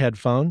back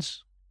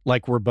headphones,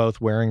 like we're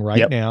both wearing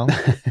right now.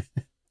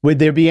 Would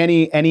there be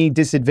any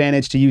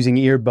disadvantage to using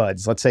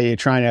earbuds? Let's say you're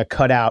trying to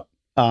cut out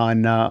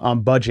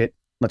on budget,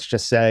 let's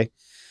just say.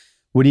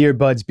 Would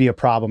earbuds be a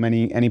problem?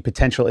 Any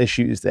potential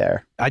issues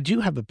there? I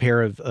do have a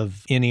pair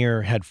of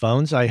in-ear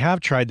headphones. I have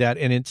tried that,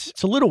 and it's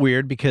a little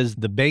weird because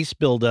the bass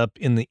buildup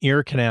in the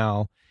ear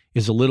canal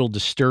is a little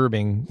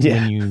disturbing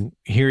when you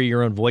hear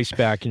your own voice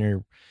back and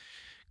you're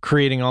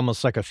creating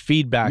almost like a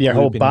feedback your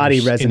loop. Whole body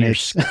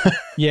resonance.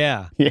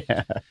 Yeah.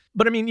 Yeah.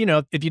 But I mean,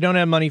 if you don't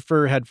have money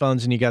for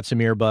headphones and you got some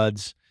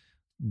earbuds,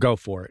 go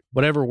for it.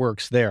 Whatever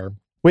works there.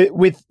 So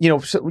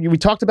we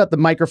talked about the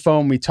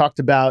microphone, we talked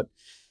about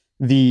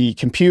the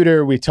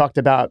computer, we talked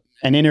about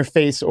an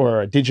interface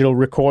or a digital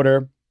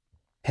recorder,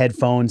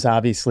 headphones,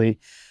 obviously.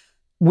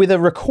 With a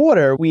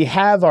recorder, we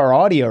have our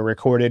audio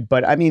recorded,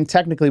 but I mean,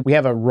 technically we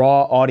have a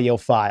raw audio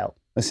file,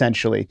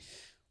 essentially.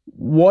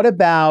 What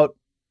about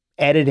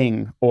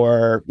editing,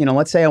 or,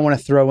 let's say I want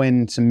to throw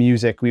in some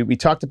music. We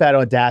talked about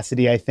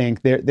Audacity, I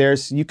think.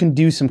 There's you can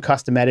do some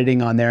custom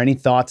editing on there. Any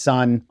thoughts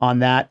on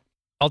that?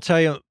 I'll tell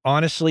you,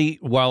 honestly,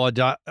 while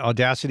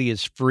Audacity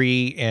is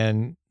free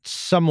and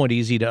somewhat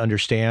easy to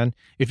understand,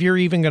 if you're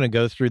even going to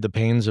go through the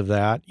pains of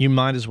that, you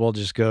might as well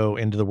just go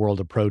into the world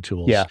of Pro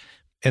Tools. Yeah.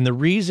 And the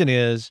reason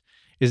is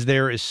is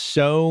there is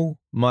so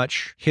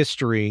much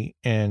history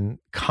and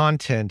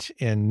content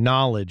and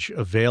knowledge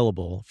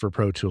available for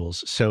Pro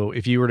Tools. So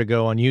if you were to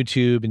go on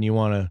YouTube and you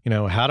want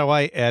to, how do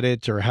I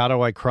edit, or how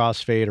do I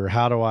crossfade, or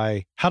how do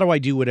I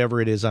do whatever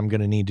it is I'm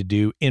going to need to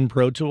do in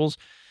Pro Tools,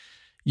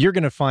 you're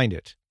going to find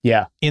it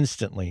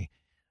instantly,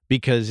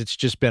 because it's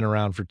just been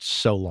around for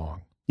so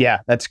long. Yeah,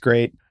 that's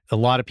great. A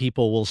lot of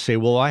people will say,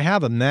 well, I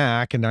have a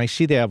Mac and I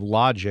see they have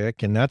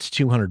Logic and that's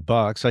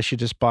 $200. I should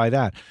just buy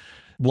that.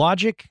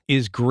 Logic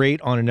is great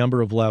on a number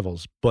of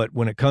levels, but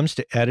when it comes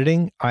to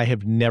editing, I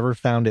have never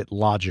found it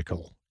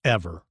logical,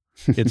 ever.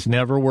 It's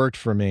never worked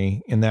for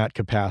me in that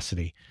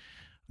capacity.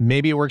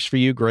 Maybe it works for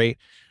you, great.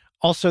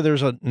 Also,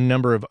 there's a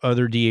number of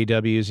other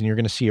DAWs, and you're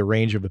going to see a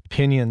range of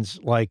opinions.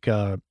 Like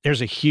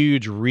there's a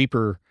huge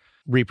Reaper's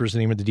the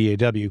name of the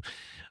DAW,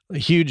 a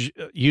huge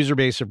user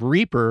base of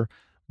Reaper,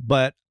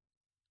 but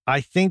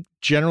I think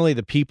generally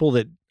the people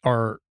that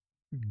are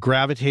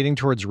gravitating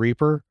towards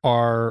Reaper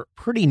are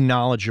pretty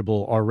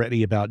knowledgeable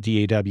already about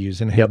DAWs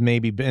and have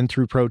maybe been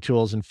through Pro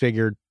Tools and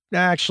figured,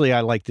 actually,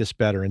 I like this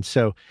better. And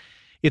so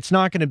it's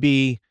not going to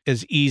be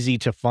as easy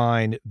to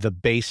find the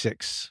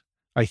basics,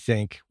 I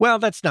think. Well,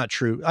 that's not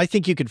true. I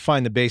think you could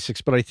find the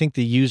basics, but I think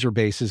the user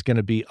base is going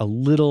to be a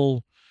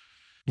little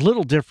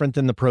different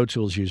than the Pro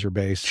Tools user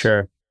base.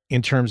 Sure.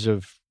 In terms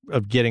of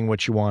getting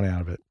what you want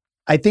out of it.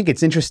 I think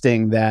it's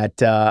interesting that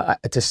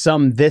to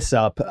sum this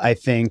up, I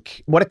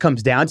think what it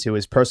comes down to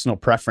is personal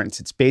preference.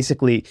 It's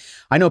basically,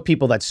 I know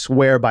people that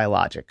swear by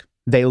Logic.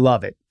 They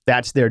love it.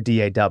 That's their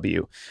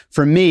DAW.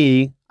 For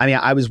me,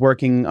 I was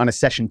working on a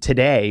session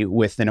today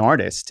with an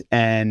artist,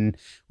 and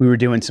we were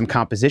doing some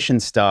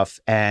composition stuff,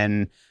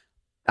 and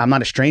I'm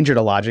not a stranger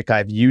to Logic.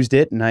 I've used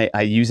it, and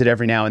I use it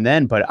every now and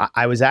then, but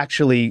I was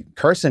actually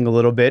cursing a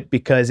little bit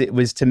because it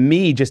was, to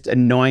me, just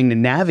annoying to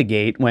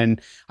navigate when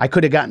I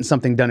could have gotten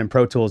something done in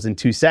Pro Tools in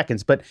 2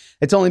 seconds. But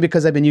it's only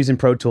because I've been using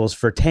Pro Tools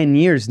for 10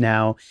 years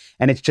now,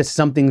 and it's just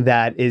something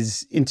that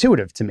is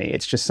intuitive to me.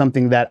 It's just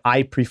something that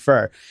I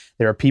prefer.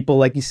 There are people,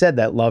 like you said,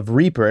 that love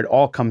Reaper. It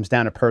all comes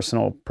down to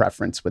personal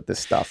preference with this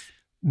stuff.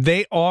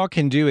 They all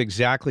can do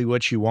exactly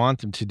what you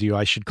want them to do.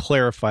 I should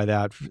clarify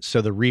that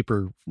so the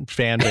Reaper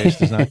fan base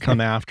does not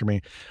come after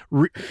me.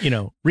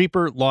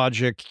 Reaper,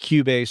 Logic,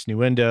 Cubase,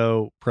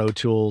 Nuendo, Pro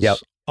Tools,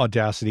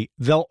 Audacity,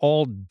 they'll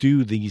all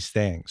do these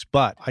things.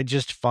 But I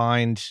just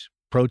find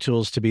Pro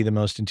Tools to be the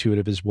most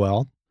intuitive as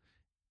well.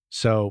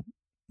 So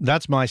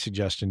that's my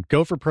suggestion.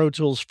 Go for Pro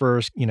Tools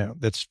first.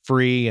 That's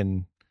free,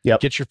 and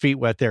get your feet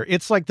wet there.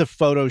 It's like the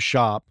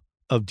Photoshop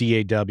of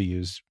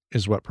DAWs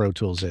is what Pro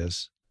Tools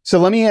is. So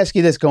let me ask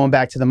you this, going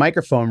back to the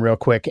microphone real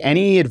quick.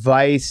 Any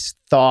advice,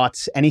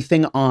 thoughts,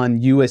 anything on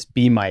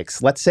USB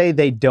mics? Let's say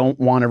they don't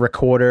want a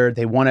recorder.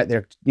 They want it,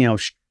 they're,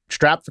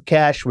 strapped for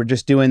cash. We're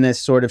just doing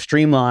this sort of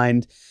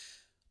streamlined.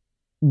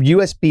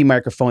 USB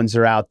microphones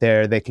are out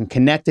there. They can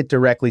connect it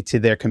directly to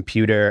their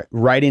computer,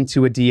 right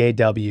into a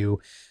DAW.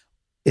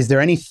 Is there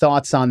any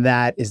thoughts on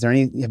that?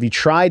 Have you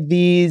tried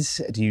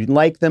these? Do you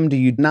like them? Do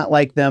you not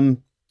like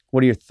them?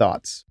 What are your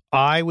thoughts?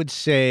 I would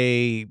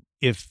say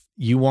if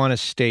you want to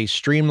stay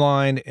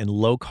streamlined and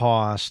low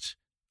cost,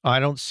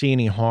 I don't see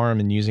any harm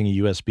in using a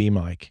USB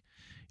mic.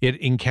 It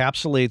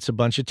encapsulates a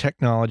bunch of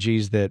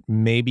technologies that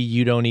maybe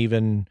you don't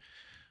even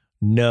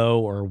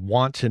know or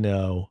want to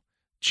know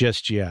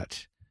just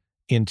yet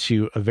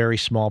into a very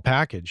small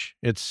package.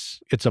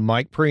 It's a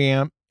mic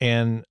preamp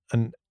and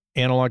an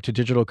analog to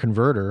digital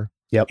converter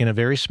in a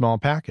very small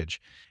package.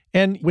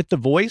 And with the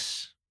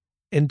voice,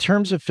 in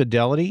terms of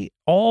fidelity,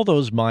 all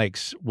those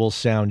mics will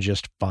sound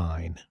just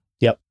fine.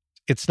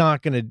 It's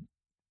not going to,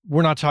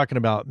 we're not talking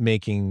about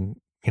making,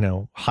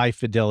 high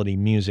fidelity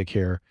music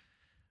here.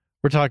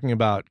 We're talking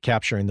about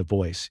capturing the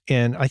voice.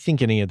 And I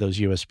think any of those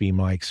USB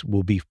mics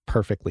will be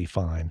perfectly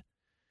fine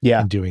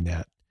in doing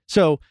that.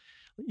 So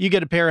you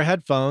get a pair of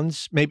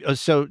headphones, maybe.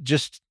 So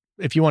just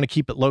if you want to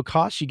keep it low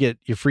cost, you get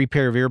your free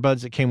pair of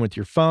earbuds that came with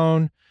your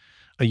phone,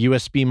 a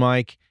USB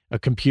mic, a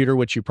computer,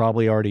 which you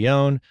probably already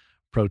own,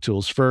 Pro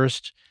Tools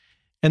first.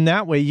 And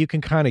that way you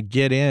can kind of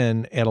get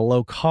in at a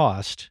low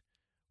cost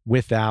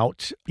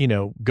without,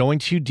 going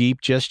too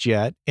deep just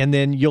yet. And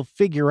then you'll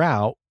figure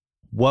out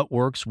what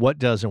works, what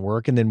doesn't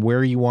work, and then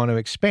where you want to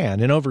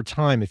expand. And over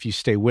time, if you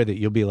stay with it,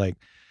 you'll be like,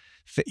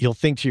 you'll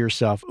think to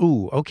yourself,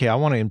 ooh, okay, I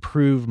want to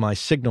improve my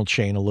signal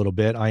chain a little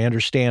bit. I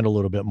understand a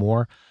little bit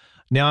more.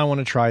 Now I want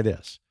to try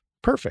this.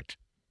 Perfect.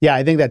 Yeah,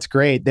 I think that's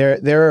great.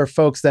 There are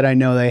folks that I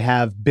know, they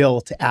have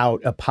built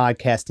out a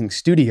podcasting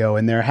studio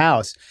in their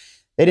house.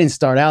 They didn't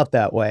start out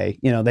that way.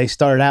 They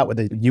started out with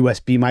a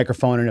USB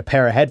microphone and a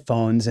pair of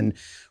headphones, and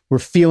were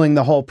feeling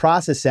the whole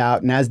process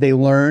out. And as they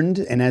learned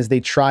and as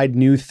they tried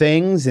new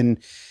things and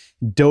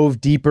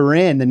dove deeper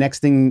in, the next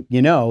thing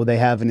you know, they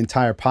have an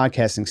entire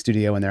podcasting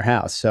studio in their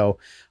house. So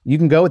you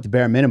can go with the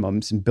bare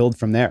minimums and build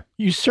from there.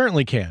 You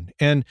certainly can.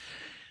 And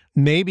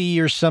maybe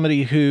you're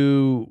somebody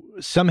who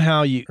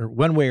somehow, or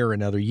one way or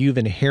another, you've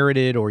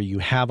inherited or you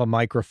have a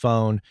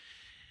microphone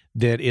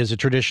that is a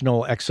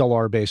traditional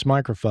XLR-based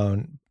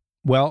microphone.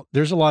 Well,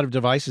 there's a lot of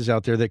devices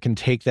out there that can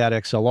take that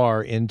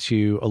XLR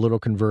into a little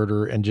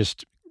converter and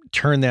just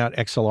turn that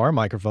XLR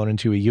microphone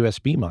into a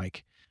USB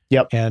mic.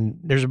 Yep. And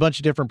there's a bunch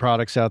of different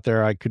products out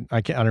there. I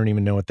don't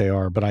even know what they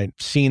are, but I've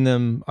seen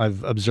them,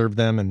 I've observed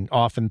them, and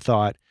often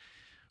thought,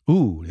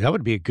 ooh, that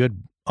would be a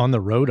good on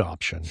the road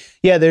option.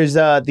 Yeah, there's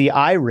the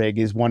iRig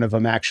is one of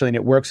them actually, and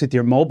it works with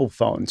your mobile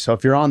phone. So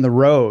if you're on the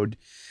road,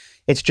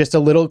 it's just a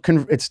little,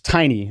 it's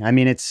tiny. I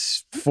mean,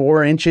 it's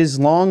 4 inches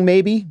long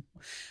maybe.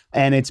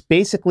 And it's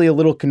basically a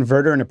little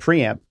converter and a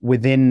preamp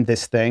within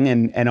this thing.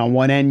 And on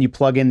one end, you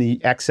plug in the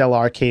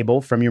XLR cable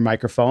from your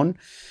microphone.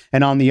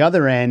 And on the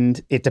other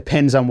end, it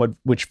depends on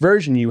which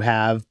version you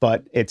have,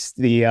 but it's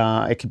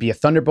it could be a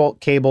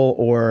Thunderbolt cable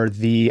or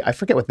I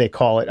forget what they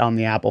call it on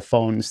the Apple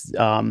phones.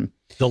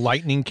 The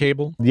Lightning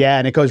cable? Yeah,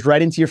 and it goes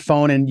right into your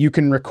phone, and you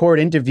can record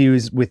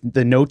interviews with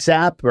the Notes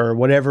app or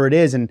whatever it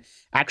is and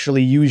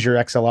actually use your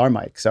XLR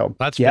mic. So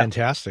that's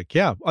fantastic.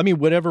 Yeah. I mean,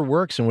 whatever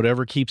works and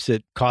whatever keeps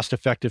it cost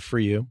effective for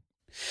you.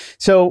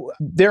 So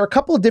there are a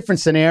couple of different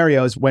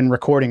scenarios when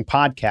recording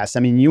podcasts. I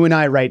mean, you and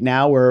I right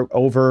now, we're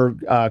over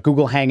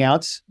Google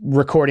Hangouts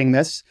recording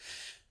this.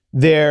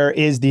 There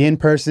is the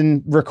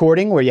in-person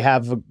recording where you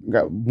have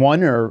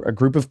one or a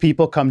group of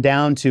people come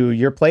down to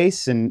your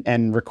place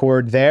and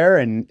record there.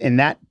 And in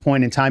that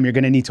point in time, you're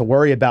going to need to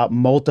worry about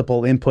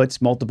multiple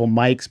inputs, multiple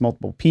mics,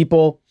 multiple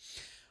people.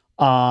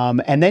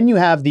 And then you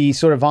have the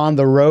sort of on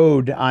the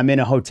road, I'm in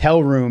a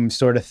hotel room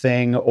sort of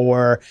thing.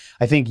 Or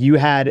I think you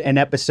had an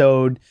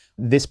episode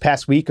this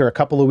past week or a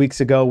couple of weeks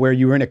ago where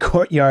you were in a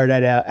courtyard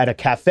at a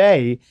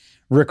cafe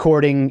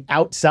recording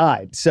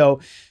outside. So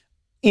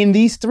in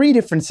these 3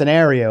 different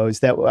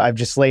scenarios that I've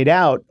just laid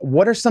out,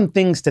 what are some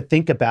things to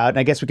think about? And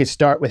I guess we could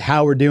start with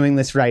how we're doing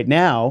this right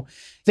now.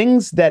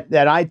 Things that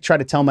I try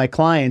to tell my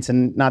clients,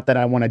 and not that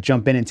I want to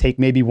jump in and take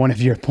maybe one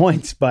of your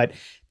points, but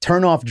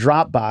turn off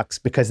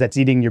Dropbox because that's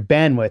eating your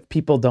bandwidth.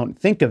 People don't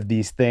think of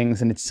these things,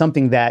 and it's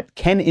something that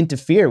can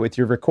interfere with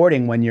your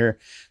recording when you're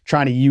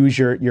trying to use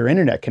your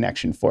internet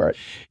connection for it.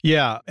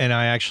 Yeah, and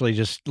I actually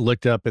just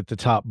looked up at the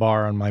top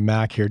bar on my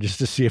Mac here just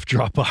to see if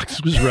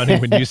Dropbox was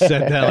running when you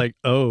said that. Like,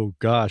 oh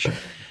gosh.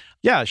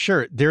 Yeah,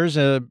 sure. There's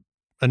a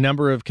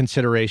number of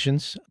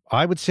considerations.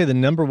 I would say the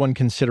number one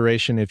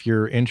consideration if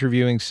you're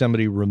interviewing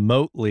somebody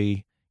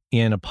remotely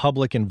in a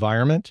public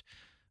environment,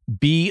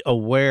 be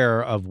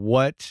aware of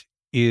what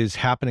is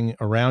happening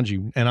around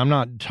you. And I'm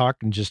not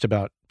talking just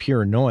about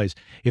pure noise.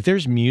 If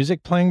there's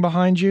music playing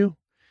behind you,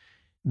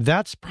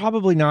 that's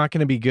probably not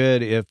going to be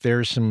good if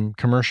there's some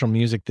commercial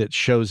music that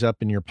shows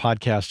up in your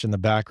podcast in the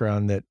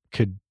background that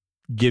could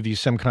give you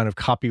some kind of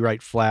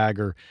copyright flag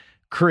or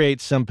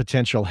create some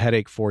potential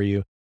headache for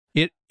you.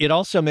 It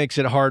also makes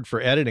it hard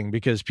for editing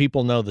because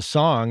people know the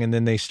song and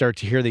then they start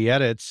to hear the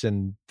edits,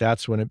 and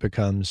that's when it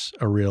becomes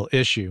a real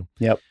issue.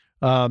 Yep.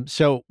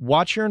 So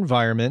watch your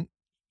environment.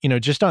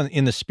 Just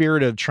in the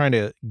spirit of trying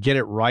to get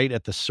it right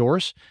at the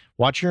source,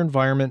 watch your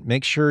environment.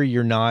 Make sure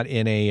you're not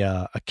in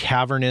a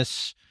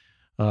cavernous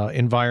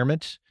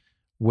environment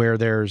where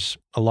there's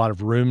a lot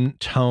of room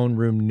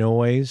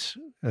noise.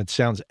 It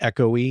sounds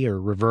echoey or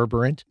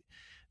reverberant.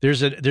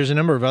 There's a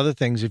number of other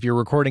things. If you're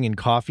recording in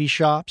coffee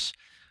shops,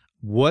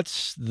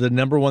 what's the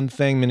number one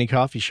thing many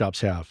coffee shops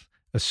have?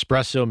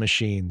 Espresso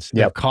machines. They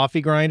have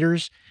coffee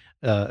grinders,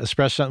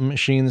 espresso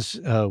machines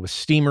with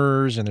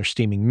steamers, and they're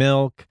steaming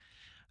milk.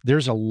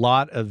 There's a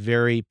lot of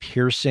very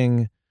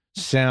piercing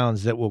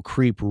sounds that will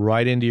creep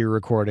right into your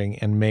recording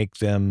and make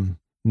them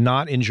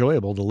not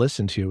enjoyable to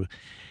listen to.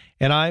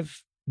 And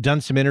I've done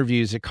some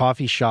interviews at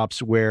coffee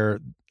shops where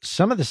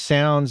some of the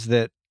sounds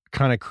that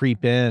kind of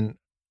creep in,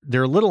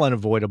 they're a little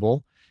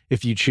unavoidable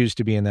if you choose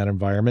to be in that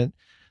environment.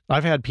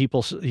 I've had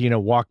people,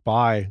 walk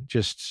by,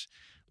 just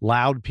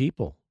loud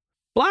people,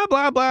 blah,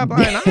 blah, blah, blah.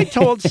 And I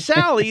told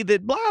Sally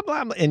that blah,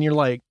 blah, blah. And you're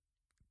like,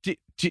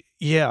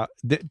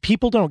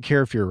 people don't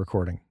care if you're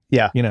recording.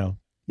 Yeah.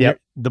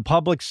 The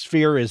public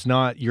sphere is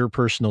not your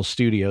personal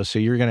studio. So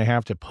you're going to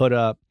have to put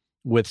up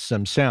with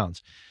some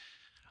sounds.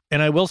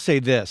 And I will say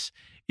this,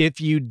 if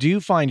you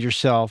do find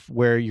yourself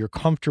where you're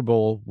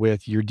comfortable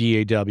with your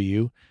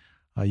DAW,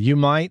 you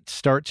might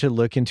start to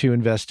look into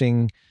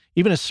investing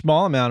even a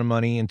small amount of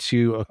money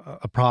into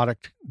a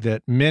product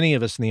that many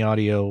of us in the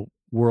audio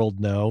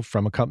world know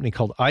from a company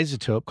called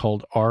iZotope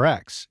called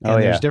RX.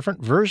 And there's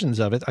different versions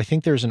of it. I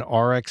think there's an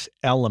RX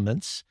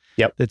Elements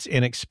that's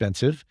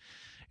inexpensive.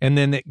 And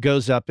then it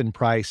goes up in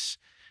price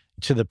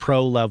to the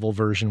pro level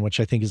version, which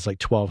I think is like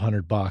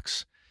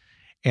 $1,200.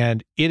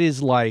 And it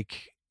is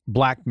like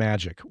black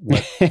magic,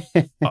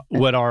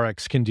 what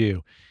RX can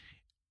do.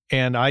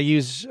 And I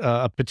use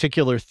a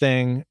particular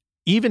thing,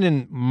 even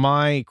in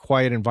my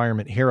quiet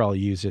environment here, I'll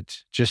use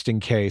it just in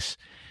case.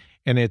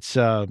 And it's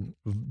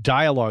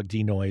Dialogue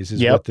Denoise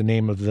is what the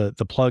name of the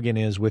plugin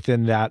is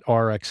within that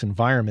RX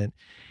environment.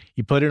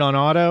 You put it on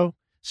auto,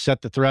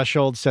 set the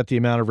threshold, set the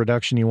amount of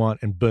reduction you want,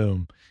 and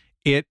boom,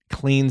 it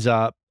cleans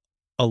up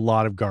a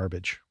lot of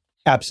garbage.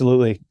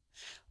 Absolutely.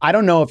 I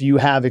don't know if you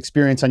have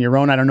experience on your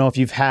own. I don't know if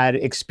you've had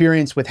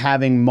experience with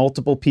having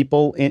multiple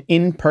people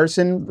in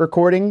person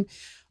recording,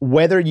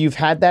 whether you've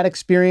had that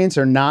experience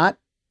or not,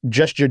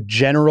 just your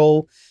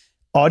general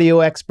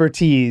audio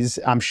expertise,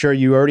 I'm sure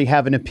you already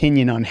have an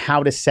opinion on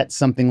how to set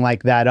something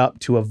like that up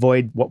to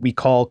avoid what we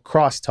call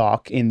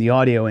crosstalk in the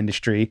audio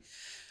industry.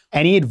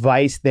 Any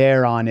advice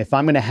there on if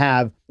I'm going to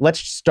have, let's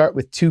start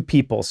with two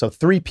people. So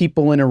 3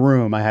 people in a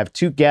room. I have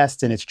 2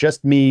 guests and it's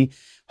just me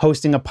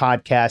hosting a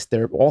podcast.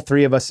 They're all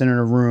 3 of us in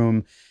a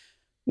room.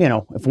 You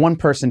know, if one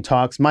person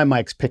talks, my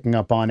mic's picking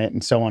up on it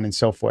and so on and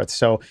so forth.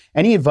 So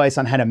any advice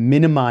on how to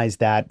minimize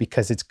that,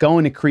 because it's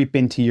going to creep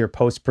into your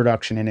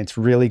post-production and it's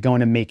really going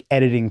to make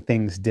editing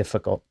things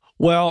difficult.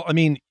 Well, I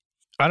mean,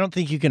 I don't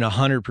think you can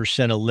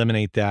 100%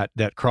 eliminate that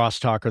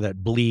crosstalk or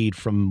that bleed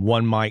from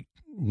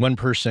one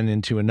person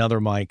into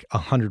another mic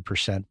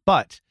 100%.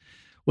 But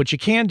what you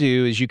can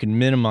do is you can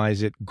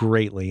minimize it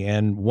greatly.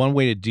 And one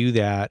way to do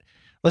that,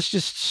 let's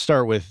just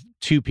start with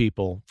 2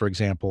 people, for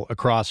example,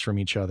 across from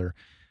each other.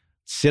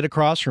 Sit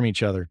across from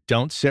each other.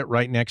 Don't sit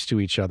right next to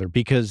each other,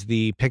 because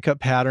the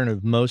pickup pattern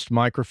of most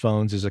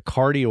microphones is a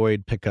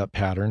cardioid pickup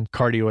pattern.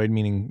 Cardioid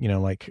meaning,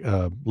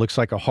 looks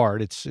like a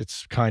heart.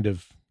 It's kind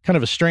of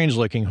a strange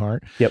looking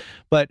heart. Yep.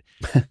 But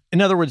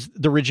in other words,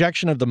 the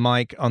rejection of the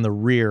mic on the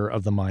rear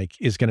of the mic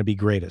is going to be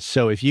greatest.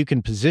 So if you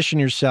can position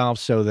yourself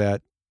so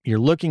that you're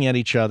looking at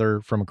each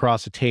other from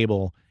across a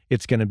table,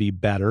 it's going to be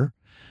better.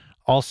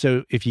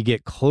 Also, if you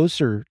get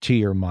closer to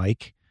your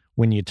mic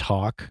when you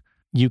talk,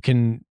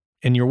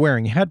 and you're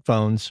wearing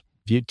headphones,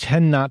 you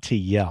tend not to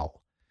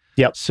yell.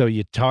 Yep. So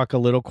you talk a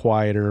little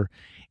quieter,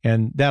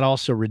 and that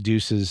also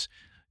reduces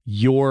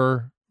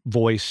your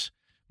voice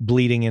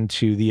bleeding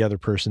into the other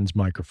person's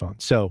microphone.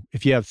 So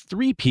if you have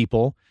 3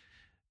 people,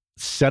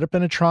 set up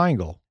in a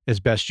triangle as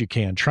best you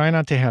can. Try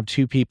not to have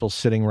 2 people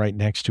sitting right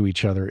next to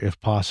each other if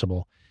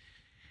possible.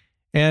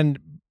 And,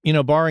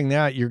 barring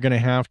that, you're going to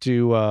have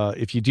to,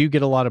 if you do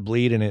get a lot of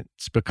bleed and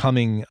it's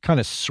becoming kind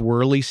of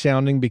swirly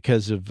sounding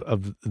because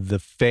of the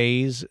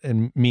phase,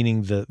 and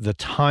meaning the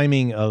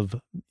timing of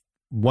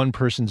one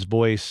person's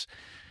voice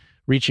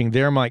reaching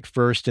their mic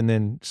first and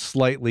then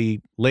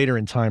slightly later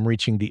in time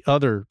reaching the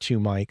other 2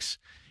 mics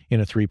in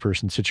a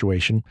 3-person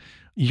situation,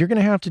 you're going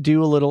to have to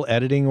do a little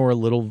editing or a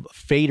little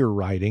fader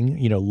writing,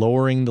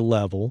 lowering the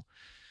level.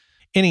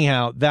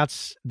 Anyhow,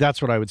 that's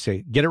what I would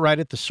say. Get it right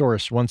at the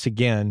source. Once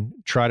again,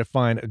 try to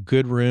find a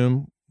good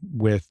room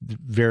with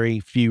very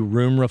few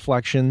room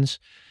reflections.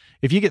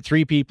 If you get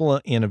 3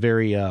 people in a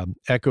very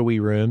echoey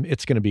room,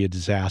 it's going to be a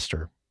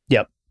disaster.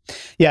 Yep.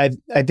 Yeah,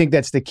 I think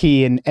that's the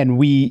key. And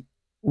we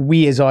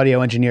as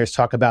audio engineers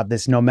talk about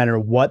this no matter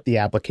what the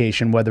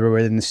application, whether we're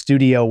in the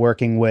studio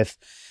working with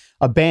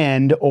a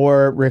band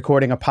or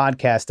recording a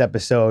podcast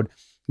episode,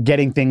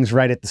 getting things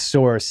right at the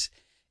source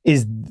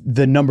is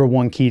the number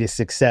one key to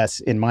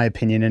success, in my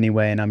opinion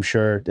anyway. And I'm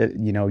sure that,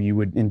 you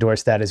would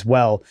endorse that as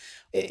well.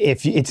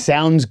 If it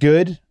sounds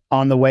good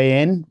on the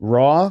way in,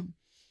 raw,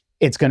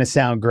 it's going to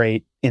sound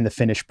great in the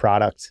finished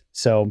product.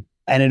 So,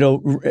 and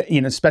it'll,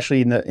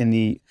 especially in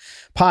the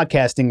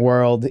podcasting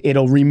world,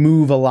 it'll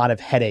remove a lot of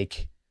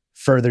headache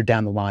further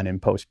down the line in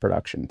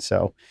post-production.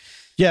 So,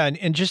 yeah.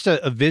 And just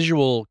a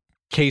visual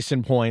case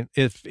in point,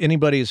 if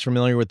anybody is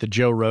familiar with the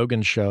Joe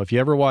Rogan show, if you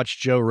ever watch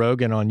Joe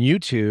Rogan on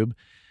YouTube,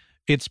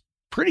 it's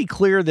pretty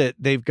clear that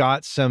they've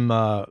got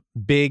some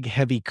big,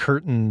 heavy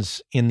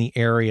curtains in the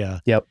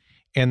area. Yep.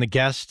 And the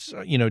guests,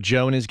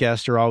 Joe and his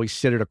guests are always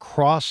seated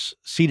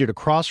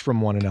across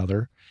from one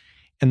another.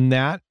 And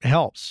that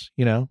helps,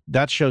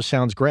 that show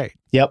sounds great.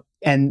 Yep.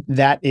 And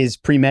that is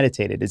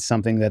premeditated. It's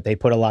something that they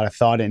put a lot of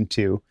thought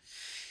into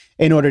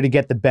in order to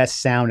get the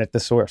best sound at the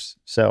source.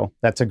 So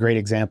that's a great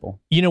example.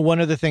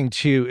 One other thing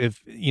too,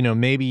 if,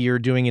 maybe you're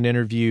doing an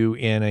interview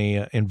in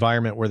a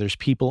environment where there's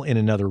people in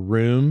another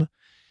room,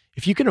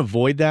 if you can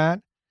avoid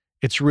that,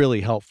 it's really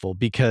helpful,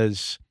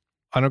 because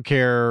I don't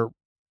care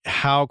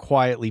how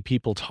quietly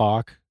people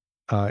talk.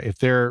 If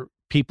they're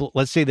people,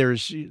 let's say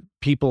there's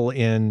people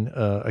in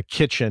a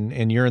kitchen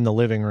and you're in the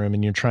living room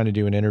and you're trying to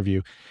do an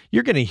interview,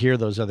 you're going to hear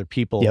those other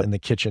people in the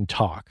kitchen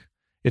talk.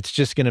 It's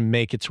just going to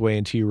make its way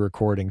into your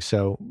recording.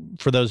 So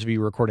for those of you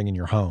recording in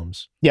your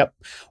homes. Yep.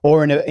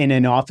 Or in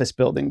an office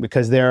building,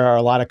 because there are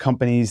a lot of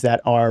companies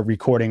that are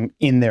recording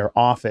in their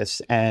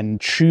office,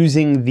 and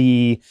choosing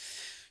the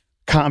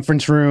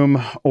conference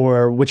room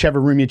or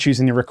whichever room you're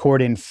choosing to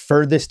record in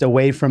furthest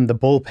away from the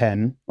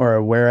bullpen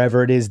or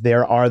wherever it is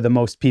there are the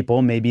most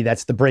people, maybe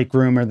that's the break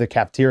room or the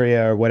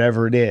cafeteria or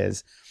whatever it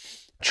is,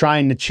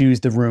 trying to choose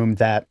the room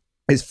that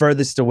is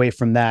furthest away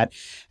from that.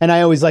 And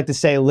I always like to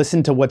say,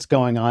 listen to what's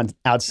going on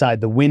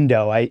outside the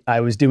window. I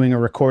was doing a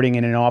recording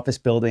in an office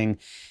building,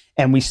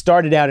 and we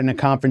started out in a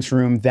conference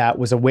room that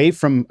was away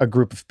from a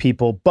group of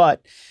people,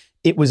 but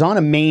it was on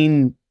a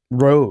main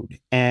road,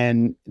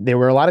 and there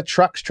were a lot of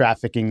trucks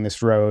trafficking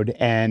this road.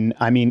 And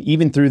I mean,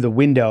 even through the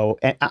window,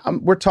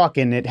 we're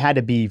talking, it had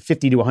to be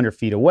 50 to 100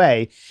 feet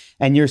away.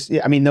 And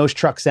those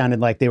trucks sounded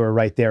like they were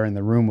right there in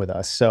the room with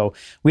us. So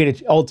we had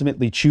to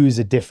ultimately choose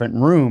a different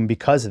room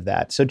because of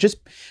that. So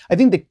I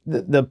think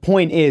the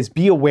point is,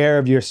 be aware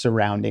of your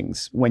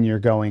surroundings when you're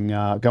going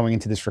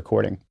into this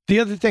recording. The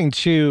other thing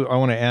too, I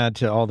want to add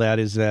to all that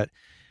is that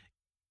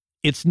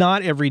it's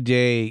not every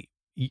day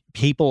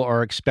people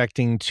are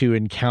expecting to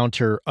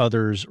encounter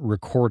others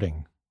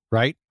recording,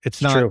 right?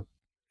 It's not True.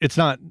 it's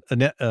not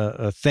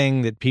a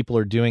thing that people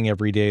are doing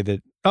every day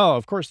that, oh,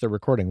 of course they're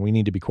recording. We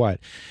need to be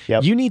quiet.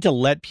 Yep. You need to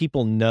let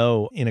people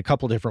know in a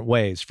couple different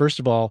ways. First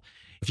of all,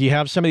 if you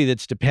have somebody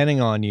that's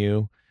depending on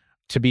you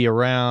to be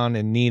around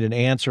and need an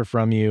answer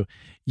from you,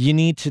 you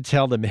need to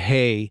tell them,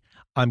 hey,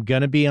 I'm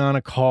going to be on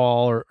a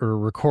call or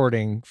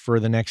recording for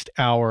the next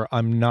hour.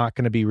 I'm not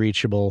going to be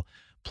reachable.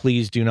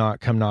 Please do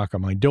not come knock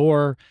on my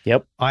door.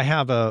 Yep. I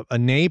have a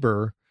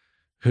neighbor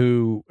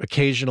who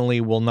occasionally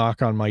will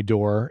knock on my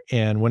door.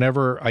 And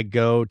whenever I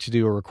go to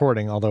do a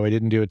recording, although I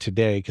didn't do it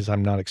today because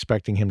I'm not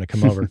expecting him to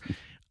come over,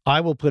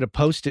 I will put a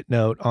Post-it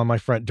note on my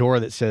front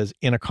door that says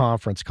in a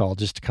conference call,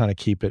 just to kind of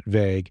keep it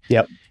vague.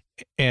 Yep.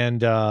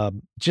 And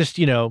just,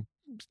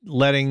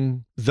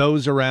 letting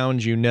those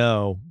around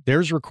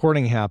there's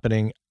recording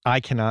happening.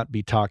 I cannot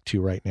be talked to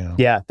right now.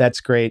 Yeah,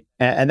 that's great.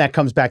 And that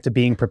comes back to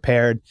being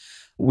prepared.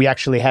 We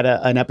actually had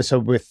an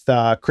episode with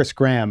Chris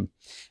Graham.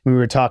 We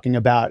were talking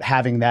about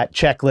having that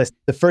checklist.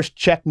 The first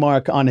check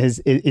mark on his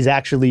is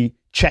actually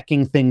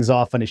checking things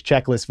off on his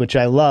checklist, which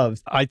I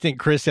love. I think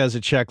Chris has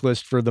a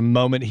checklist for the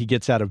moment he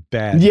gets out of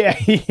bed. Yeah.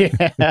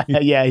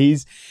 Yeah.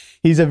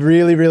 He's a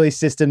really, really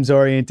systems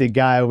oriented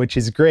guy, which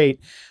is great.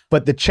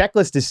 But the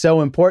checklist is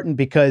so important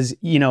because,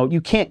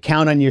 you can't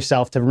count on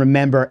yourself to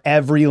remember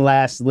every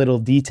last little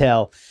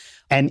detail.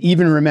 And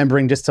even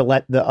remembering just to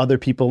let the other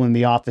people in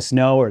the office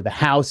know or the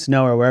house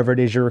know or wherever it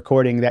is you're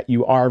recording that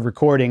you are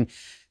recording,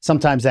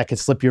 sometimes that could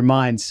slip your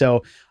mind.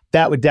 So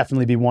that would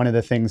definitely be one of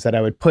the things that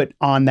I would put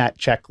on that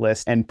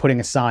checklist and putting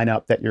a sign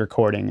up that you're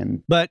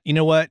recording. But you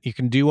know what? You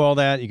can do all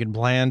that. You can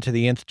plan to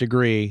the nth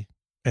degree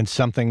and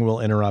something will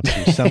interrupt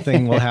you.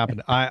 Something will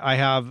happen. I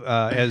have,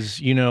 as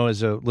you know,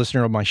 as a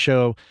listener of my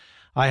show,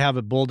 I have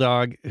a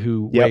bulldog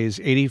who weighs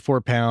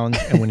 84 pounds.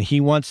 And when he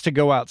wants to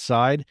go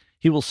outside,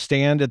 he will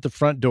stand at the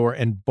front door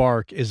and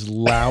bark as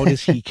loud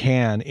as he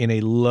can in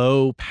a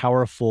low,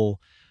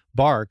 powerful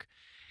bark.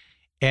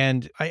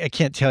 And I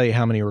can't tell you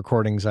how many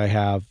recordings I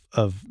have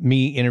of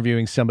me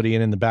interviewing somebody,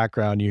 and in the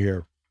background you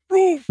hear,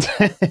 "Roof."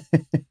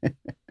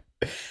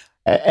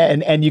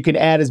 And you can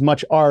add as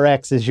much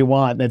RX as you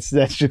want. That's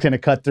just going to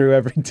cut through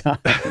every time.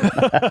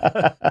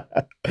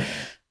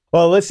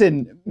 Well,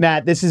 listen,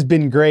 Matt, this has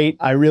been great.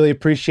 I really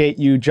appreciate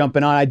you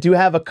jumping on. I do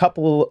have a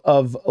couple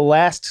of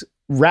last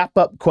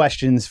wrap-up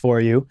questions for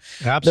you.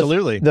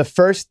 Absolutely. The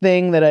first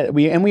thing that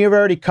we have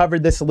already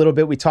covered this a little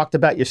bit. We talked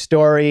about your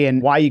story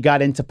and why you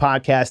got into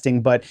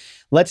podcasting, but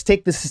let's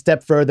take this a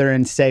step further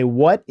and say,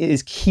 what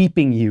is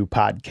keeping you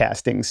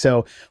podcasting?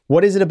 So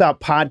what is it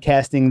about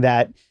podcasting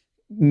that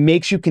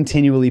makes you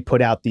continually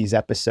put out these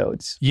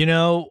episodes?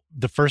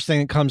 The first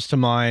thing that comes to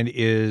mind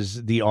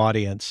is the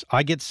audience.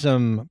 I get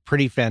some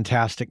pretty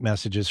fantastic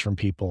messages from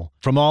people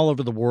from all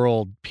over the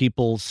world,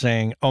 people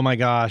saying, oh my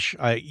gosh,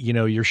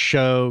 your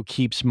show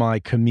keeps my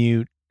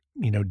commute,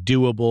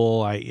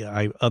 doable.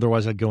 I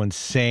otherwise I'd go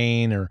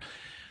insane,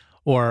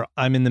 or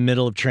I'm in the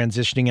middle of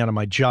transitioning out of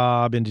my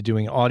job into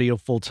doing audio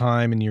full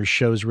time, and your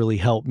shows really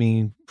help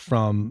me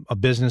from a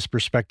business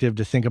perspective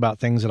to think about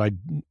things that I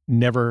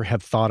never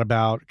have thought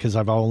about because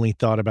I've only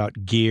thought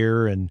about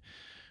gear and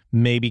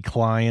maybe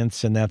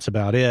clients, and that's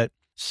about it.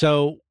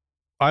 So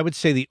I would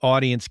say the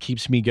audience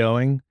keeps me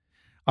going.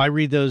 I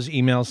read those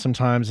emails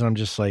sometimes and I'm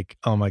just like,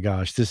 oh my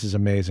gosh, this is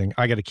amazing.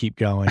 I got to keep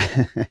going.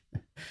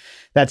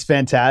 That's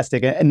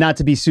fantastic. And not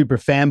to be super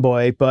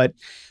fanboy, but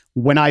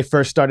when I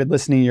first started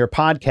listening to your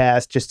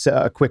podcast, just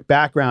a quick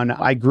background,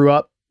 I grew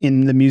up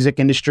in the music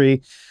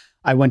industry.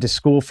 I went to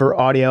school for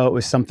audio. It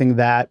was something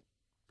that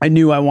I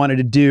knew I wanted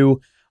to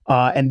do.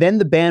 And then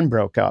the band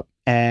broke up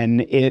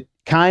and it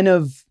kind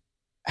of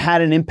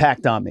had an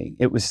impact on me.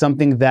 It was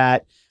something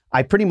that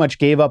I pretty much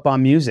gave up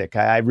on music.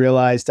 I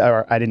realized,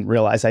 or I didn't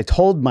realize, I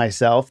told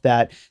myself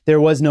that there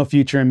was no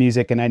future in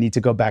music and I need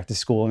to go back to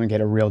school and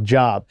get a real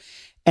job.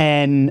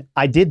 And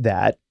I did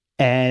that.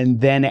 And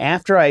then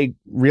after I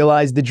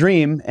realized the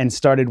dream and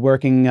started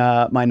working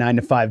my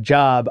 9-to-5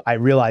 job, I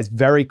realized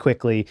very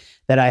quickly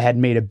that I had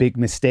made a big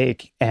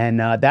mistake. And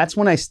that's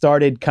when I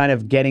started kind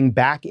of getting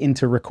back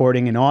into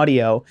recording and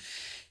audio.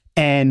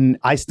 And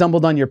I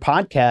stumbled on your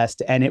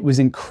podcast and it was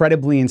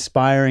incredibly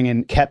inspiring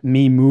and kept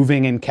me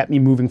moving and kept me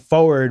moving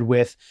forward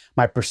with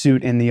my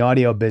pursuit in the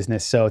audio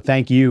business. So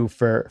thank you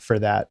for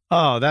that.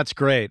 Oh, that's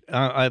great.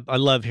 I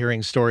love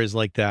hearing stories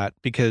like that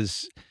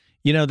because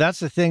that's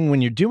the thing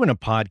when you're doing a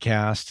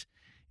podcast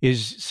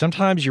is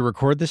sometimes you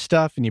record this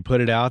stuff and you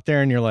put it out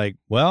there and you're like,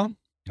 well,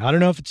 I don't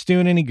know if it's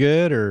doing any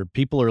good or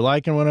people are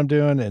liking what I'm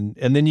doing.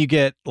 And then you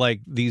get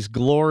like these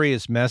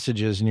glorious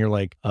messages and you're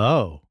like,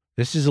 oh,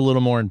 this is a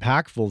little more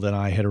impactful than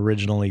I had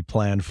originally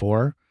planned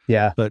for.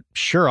 Yeah. But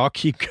sure, I'll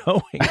keep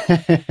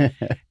going.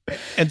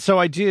 And so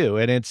I do.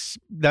 And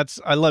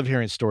I love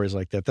hearing stories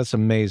like that. That's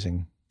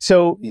amazing.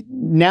 So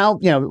now,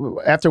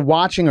 after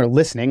watching or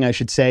listening, I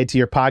should say, to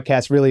your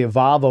podcast really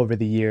evolve over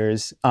the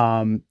years,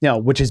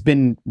 which has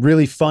been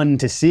really fun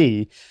to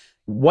see.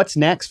 what's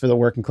next for the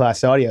Working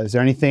Class Audio? Is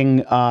there anything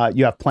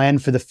you have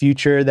planned for the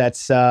future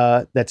that's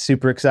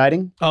super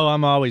exciting? Oh,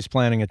 I'm always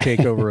planning a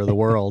takeover of the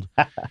world.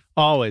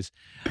 Always.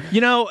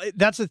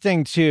 That's the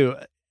thing too.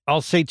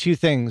 I'll say two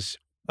things.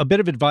 A bit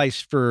of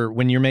advice for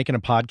when you're making a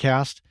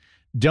podcast.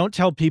 Don't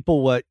tell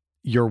people what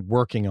you're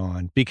working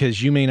on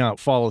because you may not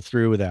follow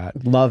through with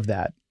that. Love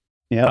that.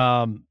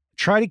 Yeah.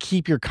 Try to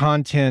keep your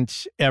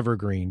content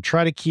evergreen.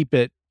 Try to keep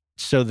it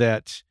so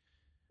that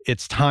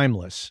it's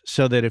timeless,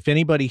 so that if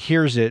anybody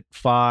hears it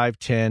 5,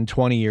 10,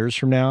 20 years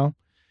from now,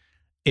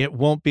 it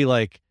won't be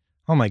like,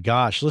 oh my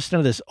gosh, listen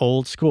to this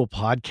old school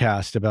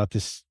podcast about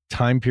this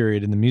time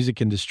period in the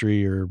music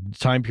industry or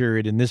time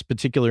period in this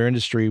particular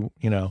industry,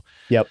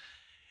 Yep.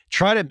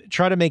 Try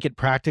to make it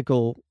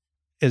practical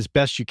as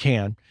best you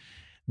can.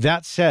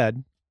 That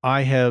said,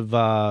 I have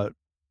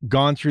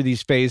gone through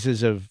these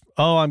phases of,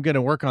 I'm going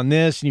to work on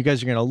this and you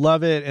guys are going to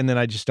love it. And then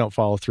I just don't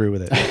follow through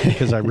with it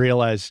because I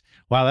realize,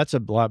 wow, that's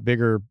a lot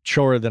bigger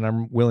chore than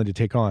I'm willing to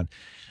take on.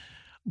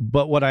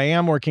 But what I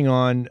am working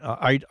on,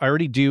 I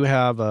already do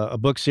have a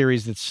book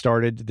series that's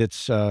started.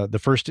 That's the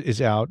first is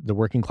out, the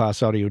Working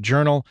Class Audio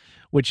Journal,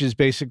 which is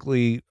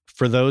basically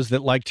for those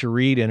that like to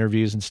read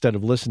interviews instead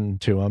of listen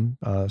to them.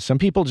 Some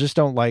people just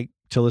don't like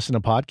to listen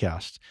to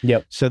podcasts.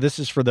 Yep. So this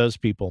is for those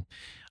people.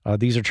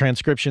 These are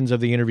transcriptions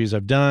of the interviews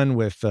I've done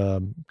with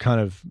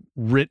kind of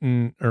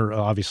written, or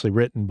obviously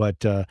written, but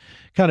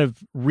kind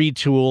of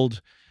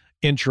retooled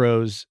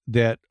intros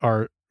that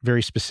are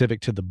very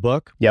specific to the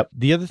book. Yep.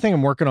 The other thing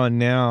I'm working on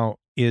now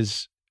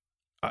is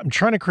I'm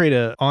trying to create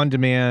a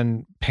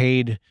on-demand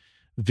paid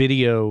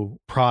video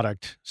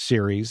product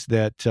series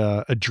that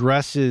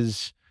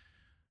addresses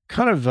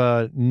kind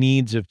of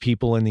needs of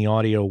people in the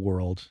audio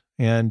world.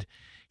 And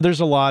there's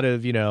a lot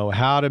of,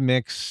 how to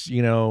mix,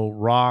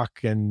 rock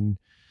and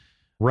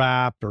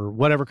rap or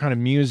whatever kind of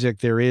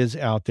music there is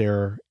out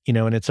there,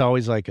 and it's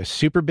always like a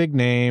super big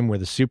name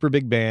with a super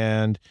big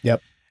band.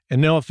 Yep.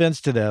 And no offense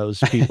to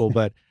those people,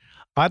 but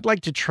I'd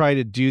like to try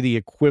to do the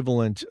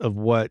equivalent of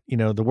what,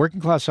 the Working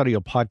Class Audio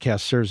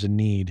podcast serves a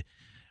need,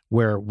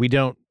 where we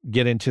don't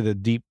get into the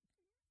deep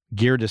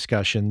gear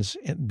discussions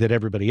that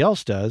everybody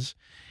else does.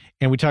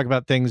 And we talk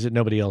about things that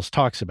nobody else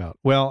talks about.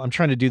 Well, I'm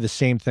trying to do the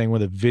same thing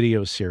with a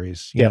video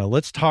series.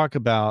 Let's talk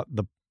about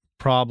the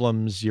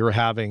problems you're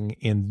having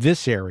in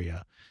this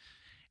area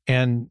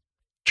and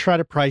try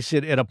to price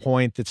it at a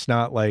point that's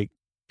not like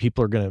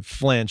people are going to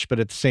flinch, but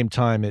at the same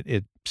time,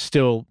 it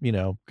still,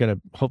 going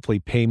to hopefully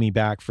pay me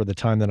back for the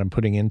time that I'm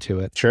putting into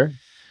it. Sure.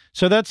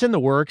 So that's in the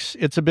works.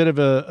 It's a bit of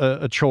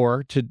a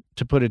chore to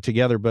put it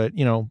together, but,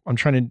 I'm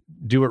trying to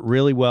do it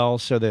really well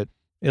so that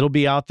it'll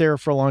be out there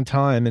for a long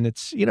time. And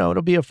it's,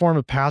 it'll be a form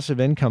of passive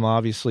income,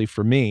 obviously,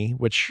 for me,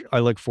 which I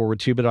look forward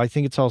to, but I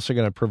think it's also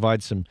going to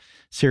provide some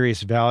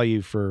serious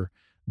value for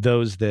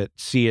those that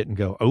see it and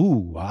go,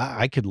 oh,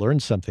 I could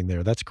learn something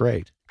there. That's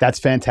great. That's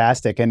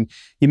fantastic. And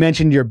you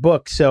mentioned your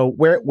book. So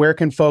where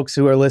can folks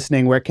who are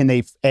listening, where can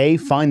they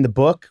find the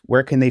book?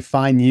 Where can they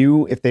find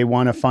you if they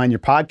want to find your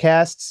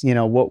podcasts?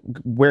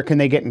 Where can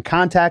they get in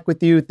contact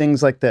with you?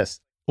 Things like this.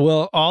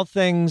 Well, all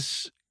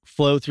things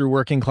flow through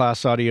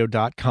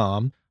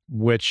workingclassaudio.com,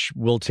 which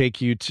will take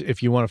you to,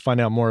 if you want to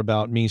find out more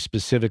about me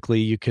specifically,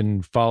 you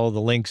can follow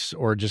the links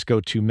or just go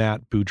to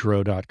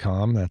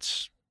mattboudreau.com.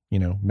 That's,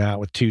 Matt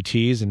with 2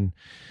 T's, and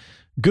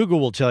Google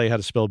will tell you how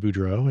to spell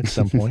Boudreau at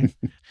some point.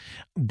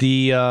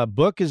 The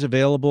book is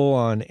available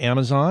on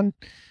Amazon,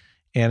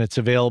 and it's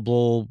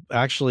available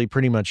actually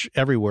pretty much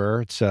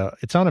everywhere. It's on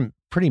a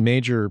pretty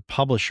major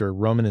publisher,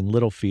 Rowman and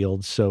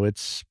Littlefield. So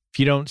if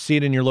you don't see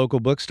it in your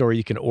local bookstore,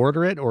 you can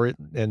order it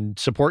and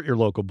support your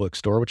local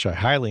bookstore, which I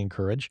highly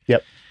encourage.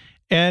 Yep.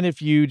 And if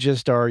you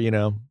just are,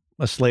 a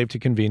slave to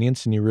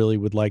convenience and you really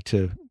would like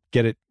to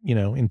get it,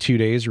 in 2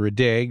 days or a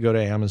day, go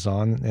to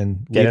Amazon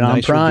and get it on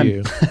nice Prime.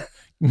 Review.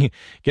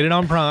 Get it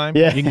on Prime.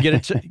 Yeah. You can get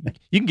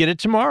it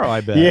tomorrow, I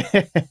bet.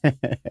 Yeah.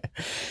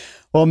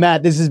 Well,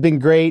 Matt, this has been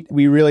great.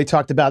 We really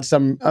talked about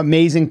some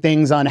amazing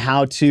things on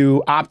how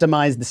to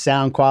optimize the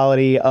sound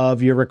quality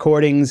of your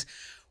recordings,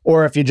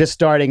 or if you're just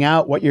starting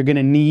out, what you're going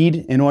to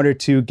need in order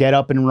to get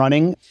up and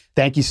running.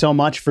 Thank you so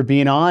much for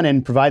being on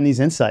and providing these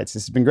insights.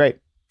 This has been great.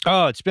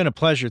 Oh, it's been a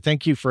pleasure.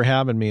 Thank you for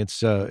having me.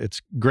 It's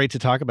great to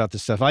talk about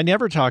this stuff. I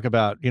never talk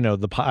about,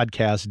 the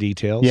podcast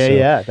details.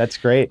 Yeah, that's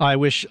great. I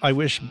wish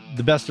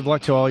the best of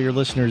luck to all your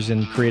listeners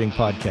in creating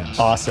podcasts.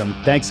 Awesome.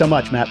 Thanks so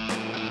much, Matt.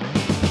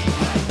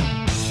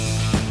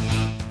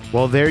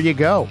 Well, there you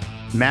go.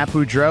 Matt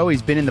Boudreau,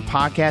 he's been in the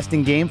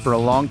podcasting game for a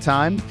long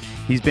time.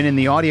 He's been in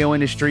the audio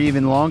industry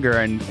even longer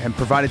and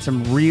provided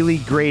some really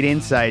great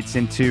insights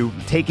into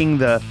taking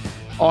the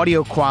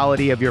audio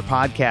quality of your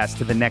podcast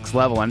to the next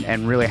level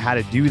and really how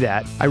to do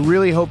that. I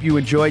really hope you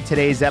enjoyed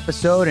today's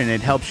episode and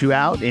it helps you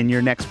out in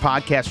your next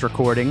podcast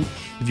recording.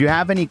 If you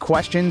have any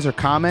questions or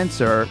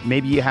comments, or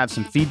maybe you have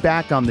some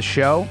feedback on the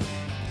show,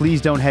 please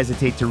don't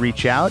hesitate to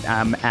reach out.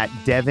 I'm at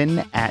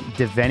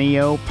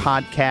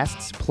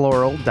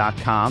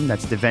devin@deveniopodcastsplural.com.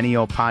 That's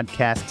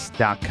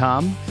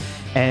deveniopodcasts.com.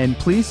 And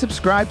please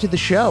subscribe to the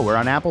show. We're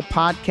on Apple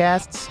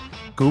Podcasts,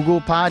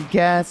 Google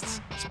Podcasts,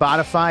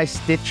 Spotify,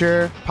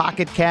 Stitcher,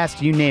 Pocket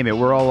Cast, you name it.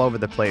 We're all over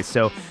the place.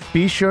 So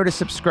be sure to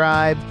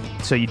subscribe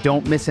so you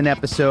don't miss an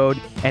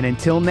episode. And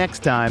until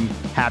next time,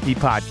 happy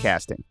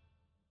podcasting.